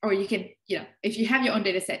 or you can, if you have your own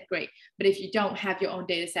data set, great. But if you don't have your own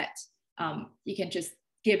data set, you can just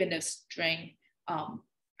give it a string,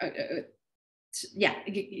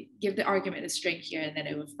 give the argument a string here, and then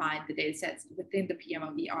it will find the data sets within the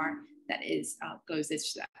pmlbr that is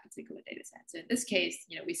closest to that particular data set. So in this case,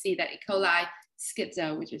 we see that E. coli,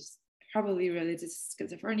 schizo, which is probably related to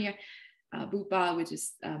schizophrenia, bupa, which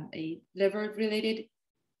is a liver-related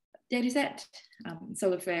data set,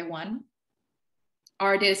 solifere 1,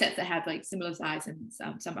 are data sets that have like similar size and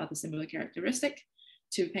some other similar characteristic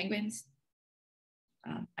to penguins.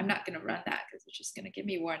 I'm not going to run that because it's just going to give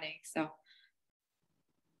me warning. So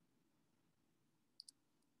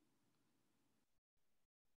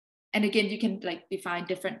and again, you can like define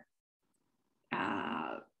different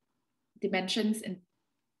dimensions, and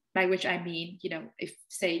by which I mean, if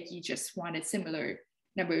say you just want a similar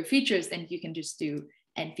number of features, then you can just do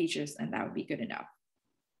n features, and that would be good enough.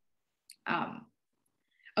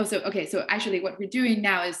 So actually what we're doing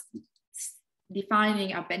now is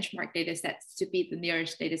defining our benchmark data sets to be the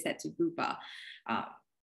nearest data set to bupa.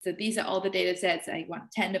 So these are all the data sets. I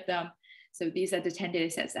want 10 of them. So these are the 10 data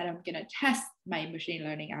sets that I'm going to test my machine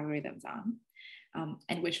learning algorithms on.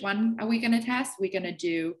 And which one are we going to test? We're going to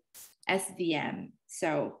do SVM.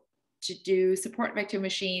 So to do support vector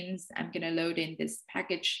machines, I'm going to load in this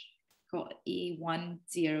package called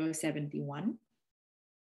E1071.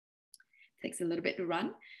 Takes a little bit to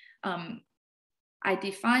run. I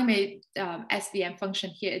define my SVM function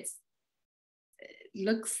here. It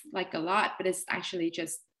looks like a lot, but it's actually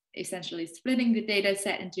just essentially splitting the data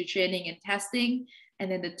set into training and testing.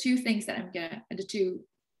 And then the two things that the two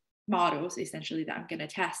models essentially that I'm gonna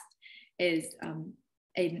test is an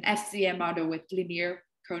SVM model with linear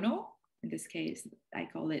kernel. In this case, I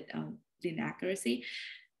call it linear accuracy.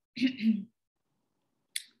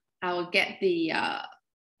 I'll get the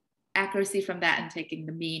accuracy from that and taking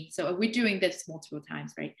the mean. So we're doing this multiple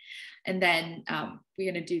times, right? And then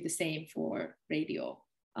we're going to do the same for radial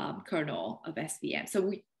kernel of SVM. So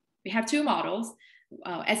we have two models,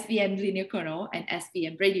 SVM linear kernel and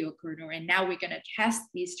SVM radial kernel. And now we're going to test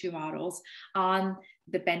these two models on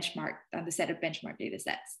the benchmark, on the set of benchmark data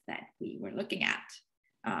sets that we were looking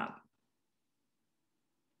at.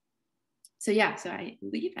 So yeah, so I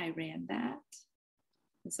believe I ran that.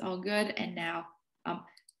 It's all good. And now,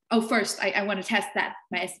 first, I want to test that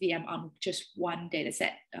my SVM on just one data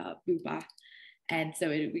set, bupa. And so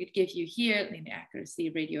it would give you here linear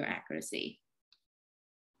accuracy, radial accuracy.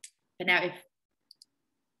 But now if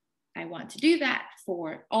I want to do that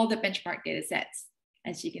for all the benchmark data sets,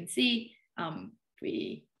 as you can see,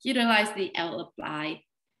 we utilize the lapply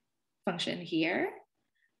function here.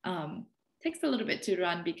 Takes a little bit to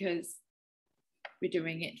run because we're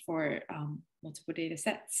doing it for multiple data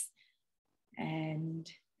sets. And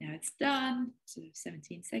now it's done, so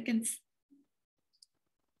 17 seconds.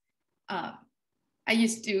 I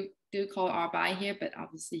used to do call R by here, but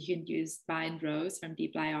obviously you can use by and rows from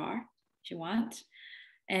dplyr if you want.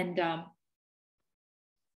 And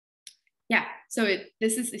yeah, so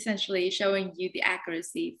this is essentially showing you the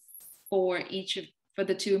accuracy for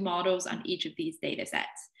the two models on each of these data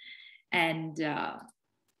sets. And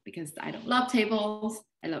because I don't love tables,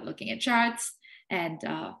 I love looking at charts. And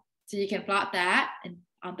so you can plot that. And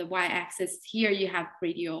on the y-axis here, you have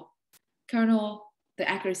radial kernel, the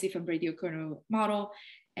accuracy from radial kernel model.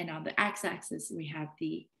 And on the x-axis, we have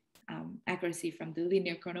the accuracy from the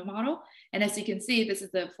linear kernel model. And as you can see, this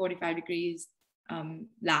is the 45 degrees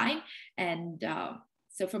line. And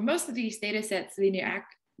so for most of these data sets, linear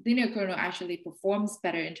kernel actually performs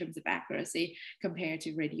better in terms of accuracy compared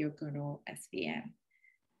to radial kernel SVM.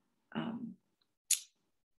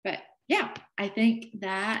 But yeah, I think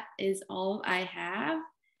that is all I have.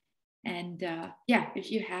 And yeah, if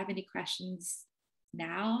you have any questions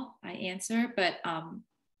now, I answer. But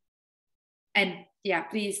and yeah,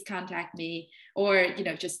 please contact me, or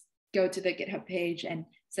just go to the GitHub page and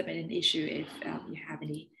submit an issue if you have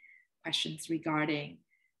any questions regarding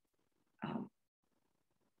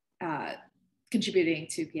contributing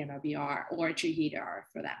to pmlbr or treeheatr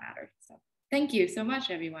for that matter. So thank you so much,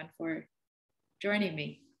 everyone, for joining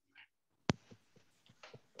me.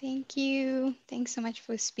 Thank you. Thanks so much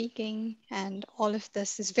for speaking. And all of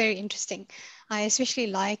this is very interesting. I especially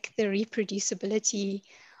like the reproducibility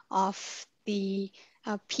of the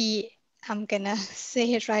I'm gonna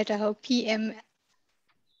say it right, I hope, pmlbr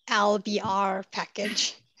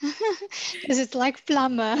package. Because it's like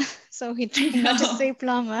plumber, so we try not to say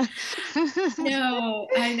plumber. No,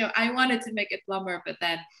 I know. I wanted to make it plumber, but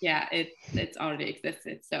then yeah, it's already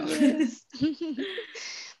existed. So yes.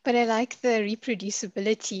 But I like the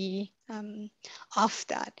reproducibility of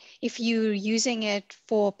that. If you're using it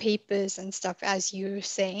for papers and stuff, as you're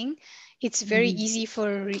saying, it's very easy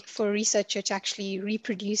for a researcher to actually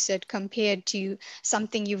reproduce it compared to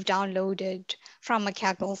something you've downloaded from a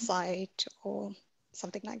Kaggle site or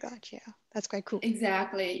something like that. Yeah, that's quite cool.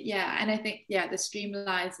 Exactly. Yeah. And I think, yeah, the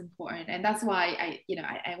streamline is important. And that's why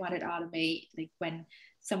I wanted to automate, like when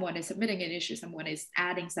someone is submitting an issue, someone is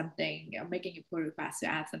adding something or making a pull request to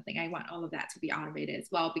add something, I want all of that to be automated as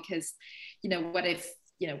well, because, what if,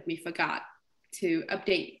 we forgot to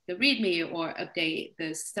update the README or update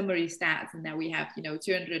the summary stats, and now we have,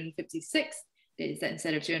 256 data sets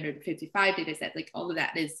instead of 255 data sets. Like all of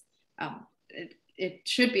that is, it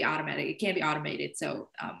should be automatic. It can be automated. So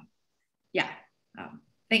yeah,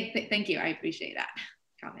 thank you. I appreciate that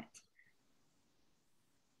comment.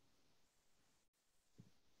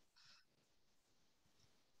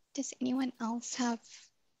 Does anyone else have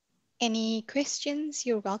any questions?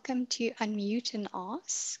 You're welcome to unmute and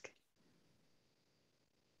ask.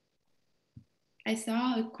 I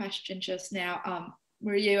saw a question just now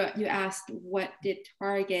where you asked, what did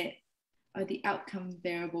target or the outcome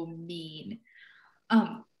variable mean?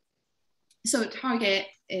 So target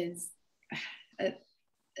is,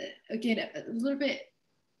 again, a little bit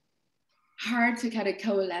hard to kind of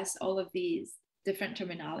coalesce all of these different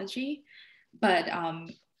terminology, but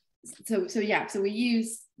so we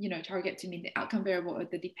use target to mean the outcome variable or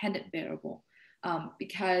the dependent variable,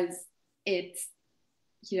 because it's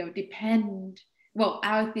well,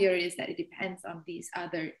 our theory is that it depends on these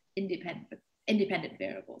other independent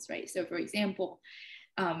variables, right? So for example,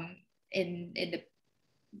 in the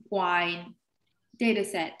wine data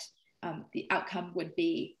set, the outcome would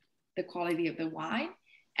be the quality of the wine,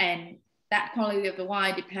 and that quality of the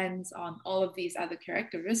wine depends on all of these other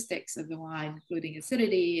characteristics of the wine, including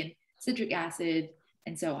acidity and citric acid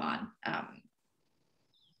and so on.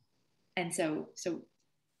 And so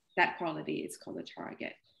that quality is called a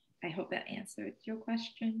target. I hope that answered your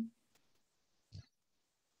question.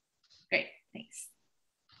 Great, thanks.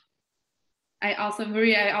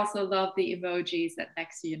 Maria, I also love the emojis that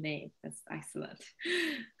next to your name. That's excellent.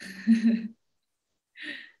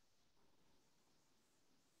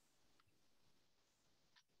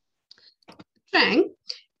 Trang,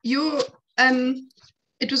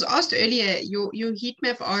 it was asked earlier, your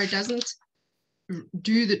heatmap R doesn't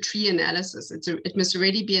do the tree analysis. It must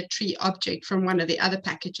already be a tree object from one of the other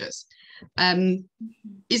packages. Do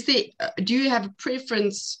you have a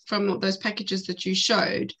preference from those packages that you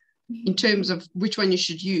showed in terms of which one you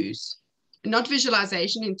should use? Not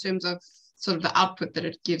visualization, in terms of sort of the output that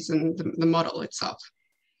it gives in the model itself.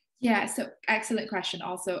 Yeah, so excellent question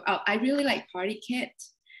also. I really like PartyKit.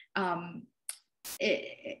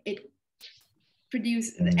 It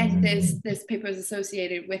produced, and there's papers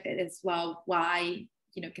associated with it as well, why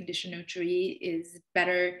conditional tree is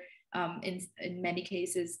better in many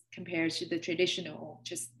cases compared to the traditional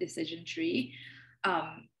just decision tree.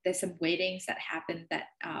 There's some weightings that happen that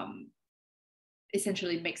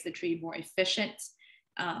essentially makes the tree more efficient.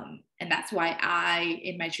 And that's why I,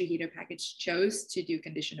 in my treeheatr package, chose to do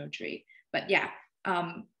conditional tree. But yeah,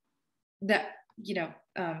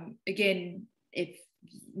 again, if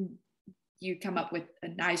you come up with a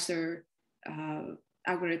nicer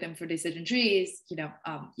algorithm for decision trees,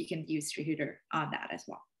 you can use treeheatr on that as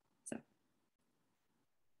well.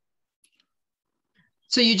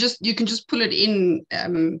 So you can just pull it in.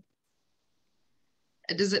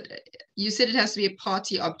 You said it has to be a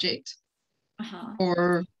party object,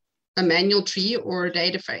 or a manual tree, or a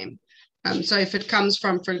data frame. So if it comes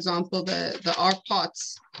from, for example, the R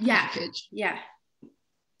parts package. Yeah.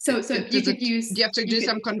 So you could use. Do you have to do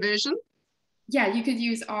some conversion? Yeah, you could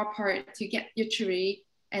use R part to get your tree,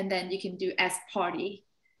 and then you can do S party,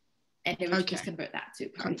 and it would just convert that to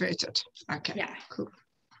party. Convert it. Okay. Yeah. Cool.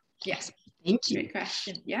 Yes. Thank you. Great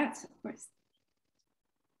question. Yes, of course.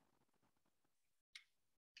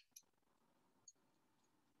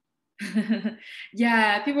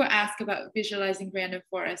 Yeah, people ask about visualizing random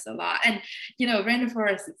forest a lot, and random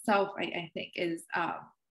forest itself, I think, is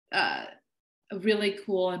a really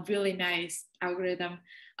cool and really nice algorithm.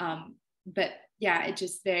 But yeah, it's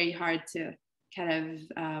just very hard to kind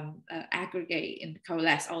of aggregate and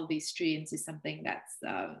coalesce all these trees into something that's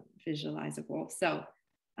visualizable. So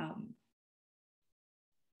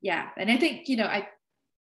yeah, and I think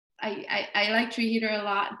I like treeheatr a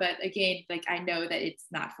lot, but again, like I know that it's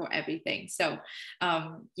not for everything. So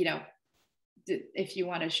if you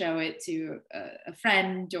want to show it to a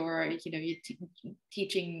friend, or you're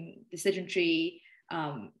teaching decision tree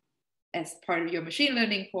as part of your machine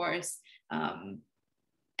learning course, and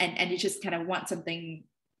you just kind of want something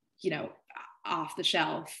off the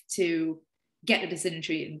shelf to get a decision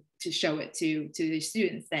tree and to show it to the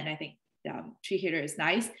students, then I think treeheatr is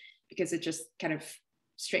nice, because it's just kind of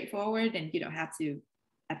straightforward and you don't have to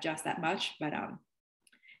adjust that much. But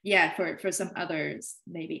yeah, for some others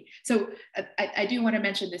maybe. So I do want to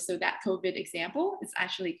mention this. So that COVID example is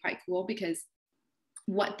actually quite cool, because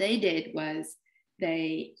what they did was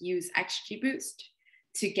they use XGBoost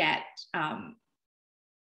to get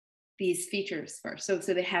these features first. So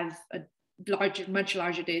they have a much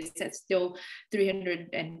larger data set, still 300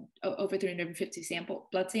 and over 350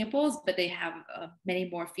 blood samples, but they have many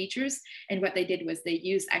more features. And what they did was they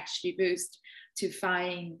used XGBoost to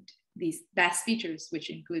find these best features, which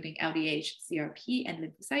including LDH, CRP, and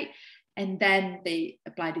lymphocyte, and then they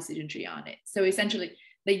apply decision tree on it. So essentially,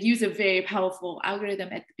 they use a very powerful algorithm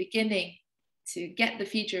at the beginning to get the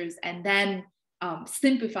features, and then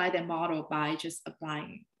simplify their model by just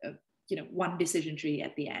applying one decision tree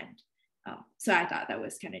at the end. So I thought that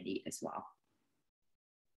was kind of neat as well.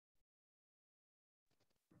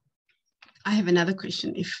 I have another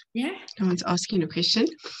question, if no one's asking a question.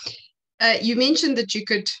 You mentioned that you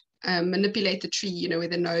could manipulate the tree, where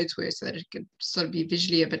the nodes were, so that it could sort of be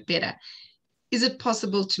visually a bit better. Is it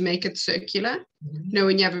possible to make it circular?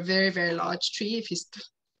 When you have a very, very large tree,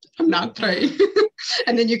 I'm not throwing,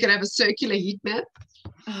 and then you can have a circular heat map.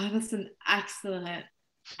 Oh, that's an excellent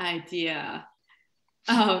idea.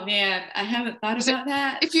 Oh man, I haven't thought about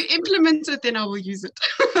that. If you implement it, then I will use it.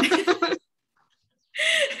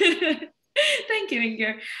 Thank you,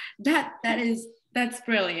 Inger. That's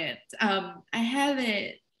brilliant. I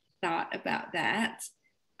haven't thought about that.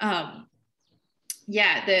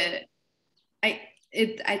 Yeah, I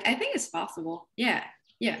think it's possible. Yeah.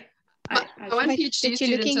 My one PhD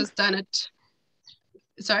student has done it.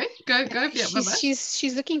 Sorry, go.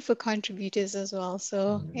 She's looking for contributors as well.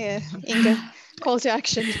 So yeah, Inga, call to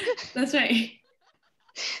action. That's right.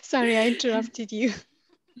 Sorry, I interrupted you.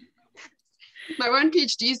 My one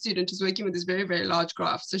PhD student is working with this very, very large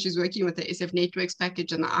graph. So she's working with the SF networks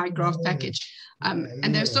package and the iGraph package.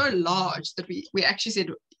 And they're so large that we actually said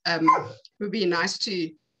it would be nice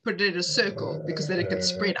to put it in a circle, because then it could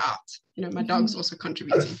spread out. My dog's also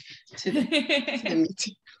contributing to the meeting.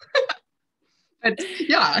 But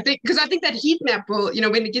yeah, I think that heat map will,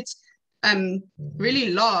 when it gets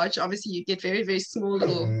really large, obviously you get very, very small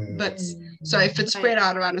little bits. So if it's spread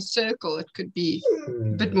out around a circle, it could be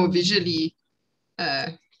a bit more visually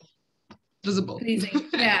visible. Pleasing.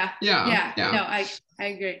 Yeah. No, I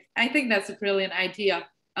agree. I think that's a brilliant idea.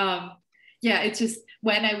 It's just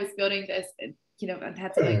when I was building this, I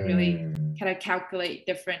had to really kind of calculate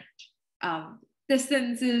different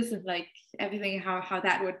distances and everything, how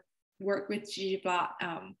that would work with ggplot.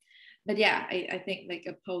 But yeah, I think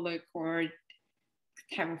a polar chord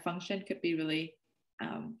type of function could be really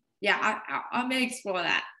yeah, I may explore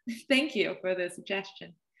that. Thank you for the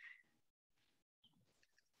suggestion.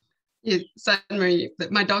 Yeah, Marie,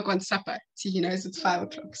 my dog wants supper. So he knows it's 5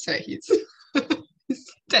 o'clock, so he's,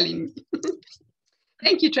 he's telling me.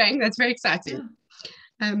 Thank you, Trang. That's very exciting.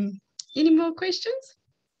 Any more questions?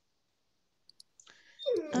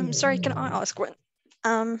 Sorry, can I ask one?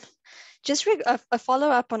 Just a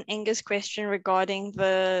follow-up on Inga's question regarding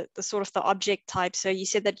the sort of the object type. So you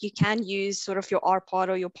said that you can use sort of your RPod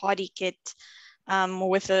or your party kit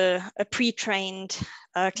with a pre-trained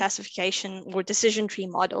classification or decision tree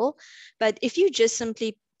model. But if you just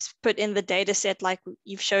simply put in the data set like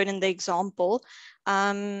you've shown in the example,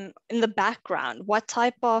 in the background, what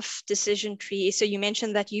type of decision tree? So you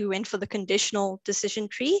mentioned that you went for the conditional decision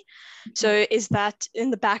tree. So is that in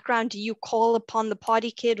the background, do you call upon the party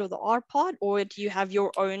kit or the RPod, or do you have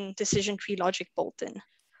your own decision tree logic built in?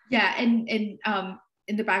 Yeah, and in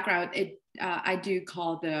the background, I do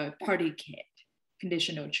call the party kit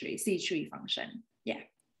conditional tree, C tree function. Yeah.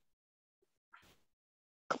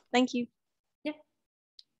 Cool. Thank you. Yeah.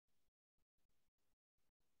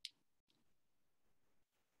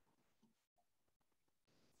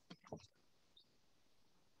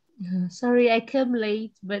 Sorry, I came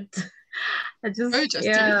late, but I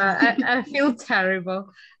I feel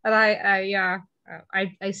terrible, and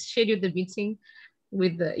I scheduled the meeting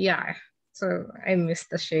with the so I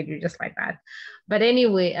missed the schedule just like that. But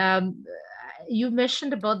anyway, you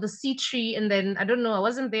mentioned about the C tree, and then I don't know, I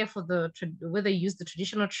wasn't there for the whether you use the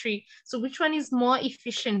traditional tree. So which one is more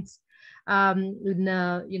efficient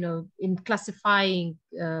in classifying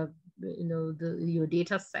your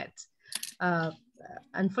data set?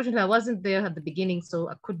 Unfortunately, I wasn't there at the beginning, so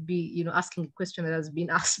I could be, asking a question that has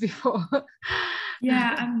been asked before.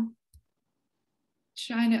 Yeah, I'm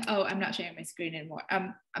trying to. Oh, I'm not sharing my screen anymore.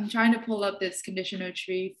 I'm trying to pull up this conditional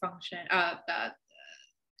tree function. The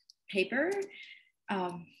paper.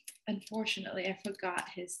 Unfortunately, I forgot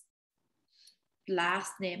his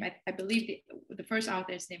last name. I believe the first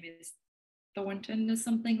author's name is Thornton or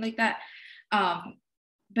something like that.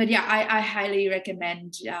 But yeah, I highly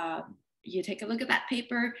recommend you take a look at that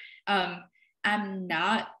paper. I'm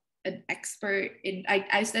not an expert in,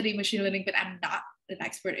 I study machine learning, but I'm not an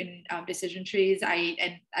expert in decision trees.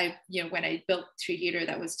 I when I built treeheatr,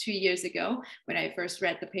 that was 2 years ago when I first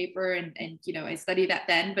read the paper, and I studied that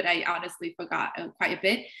then, but I honestly forgot quite a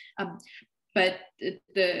bit. But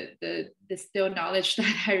the still knowledge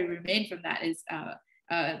that I remain from that is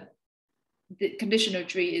the conditional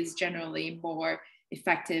tree is generally more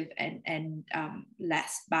effective and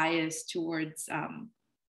less biased towards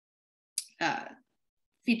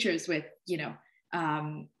features with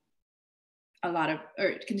a lot of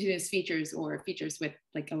continuous features or features with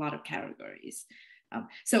like a lot of categories.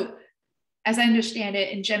 So as I understand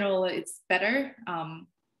it, in general, it's better.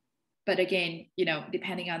 But again,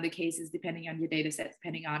 depending on the cases, depending on your data sets,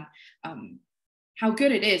 depending on how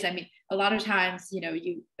good it is. I mean, a lot of times,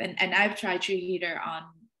 and I've tried treeheatr on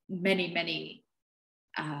many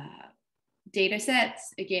data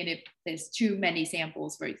sets. Again, if there's too many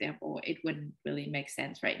samples, for example, it wouldn't really make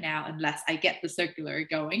sense right now unless I get the circular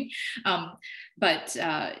going. Or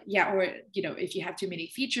if you have too many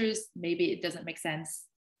features, maybe it doesn't make sense.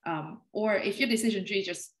 Or if your decision tree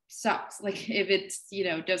just sucks, like if it's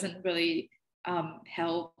doesn't really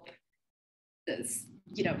help this,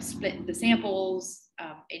 split the samples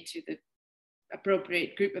into the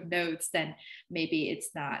appropriate group of nodes, then maybe it's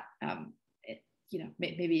not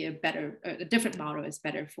maybe a different model is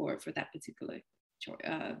better for that particular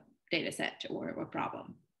data set or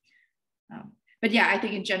problem. But yeah, I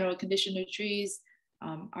think in general, conditional trees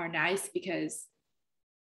are nice because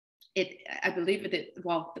I believe that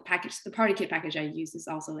the party kit package I use is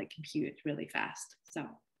also like compute really fast. So.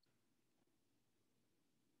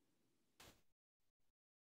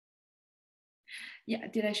 Yeah,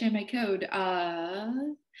 did I share my code?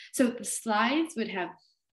 So the slides would have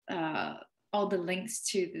all the links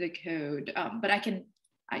to the code, but I can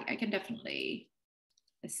definitely,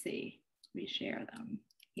 let's see, reshare them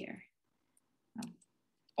here.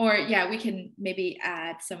 Or yeah, we can maybe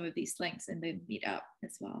add some of these links in the meetup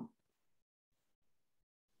as well.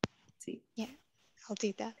 Let's see. Yeah, I'll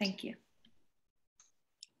do that. Thank you.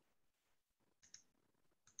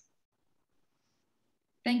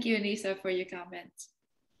 Thank you, Anissa, for your comments.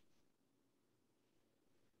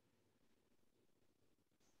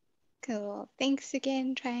 Cool. Thanks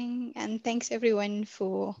again, Trang, and thanks everyone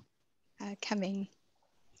for coming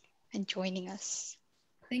and joining us.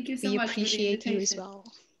 Thank you so we much. We appreciate you as well.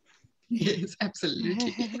 Yes,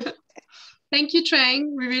 absolutely. Thank you,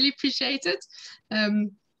 Trang. We really appreciate it.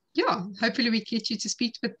 Hopefully we get you to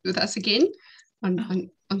speak with us again.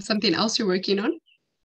 on something else you're working on?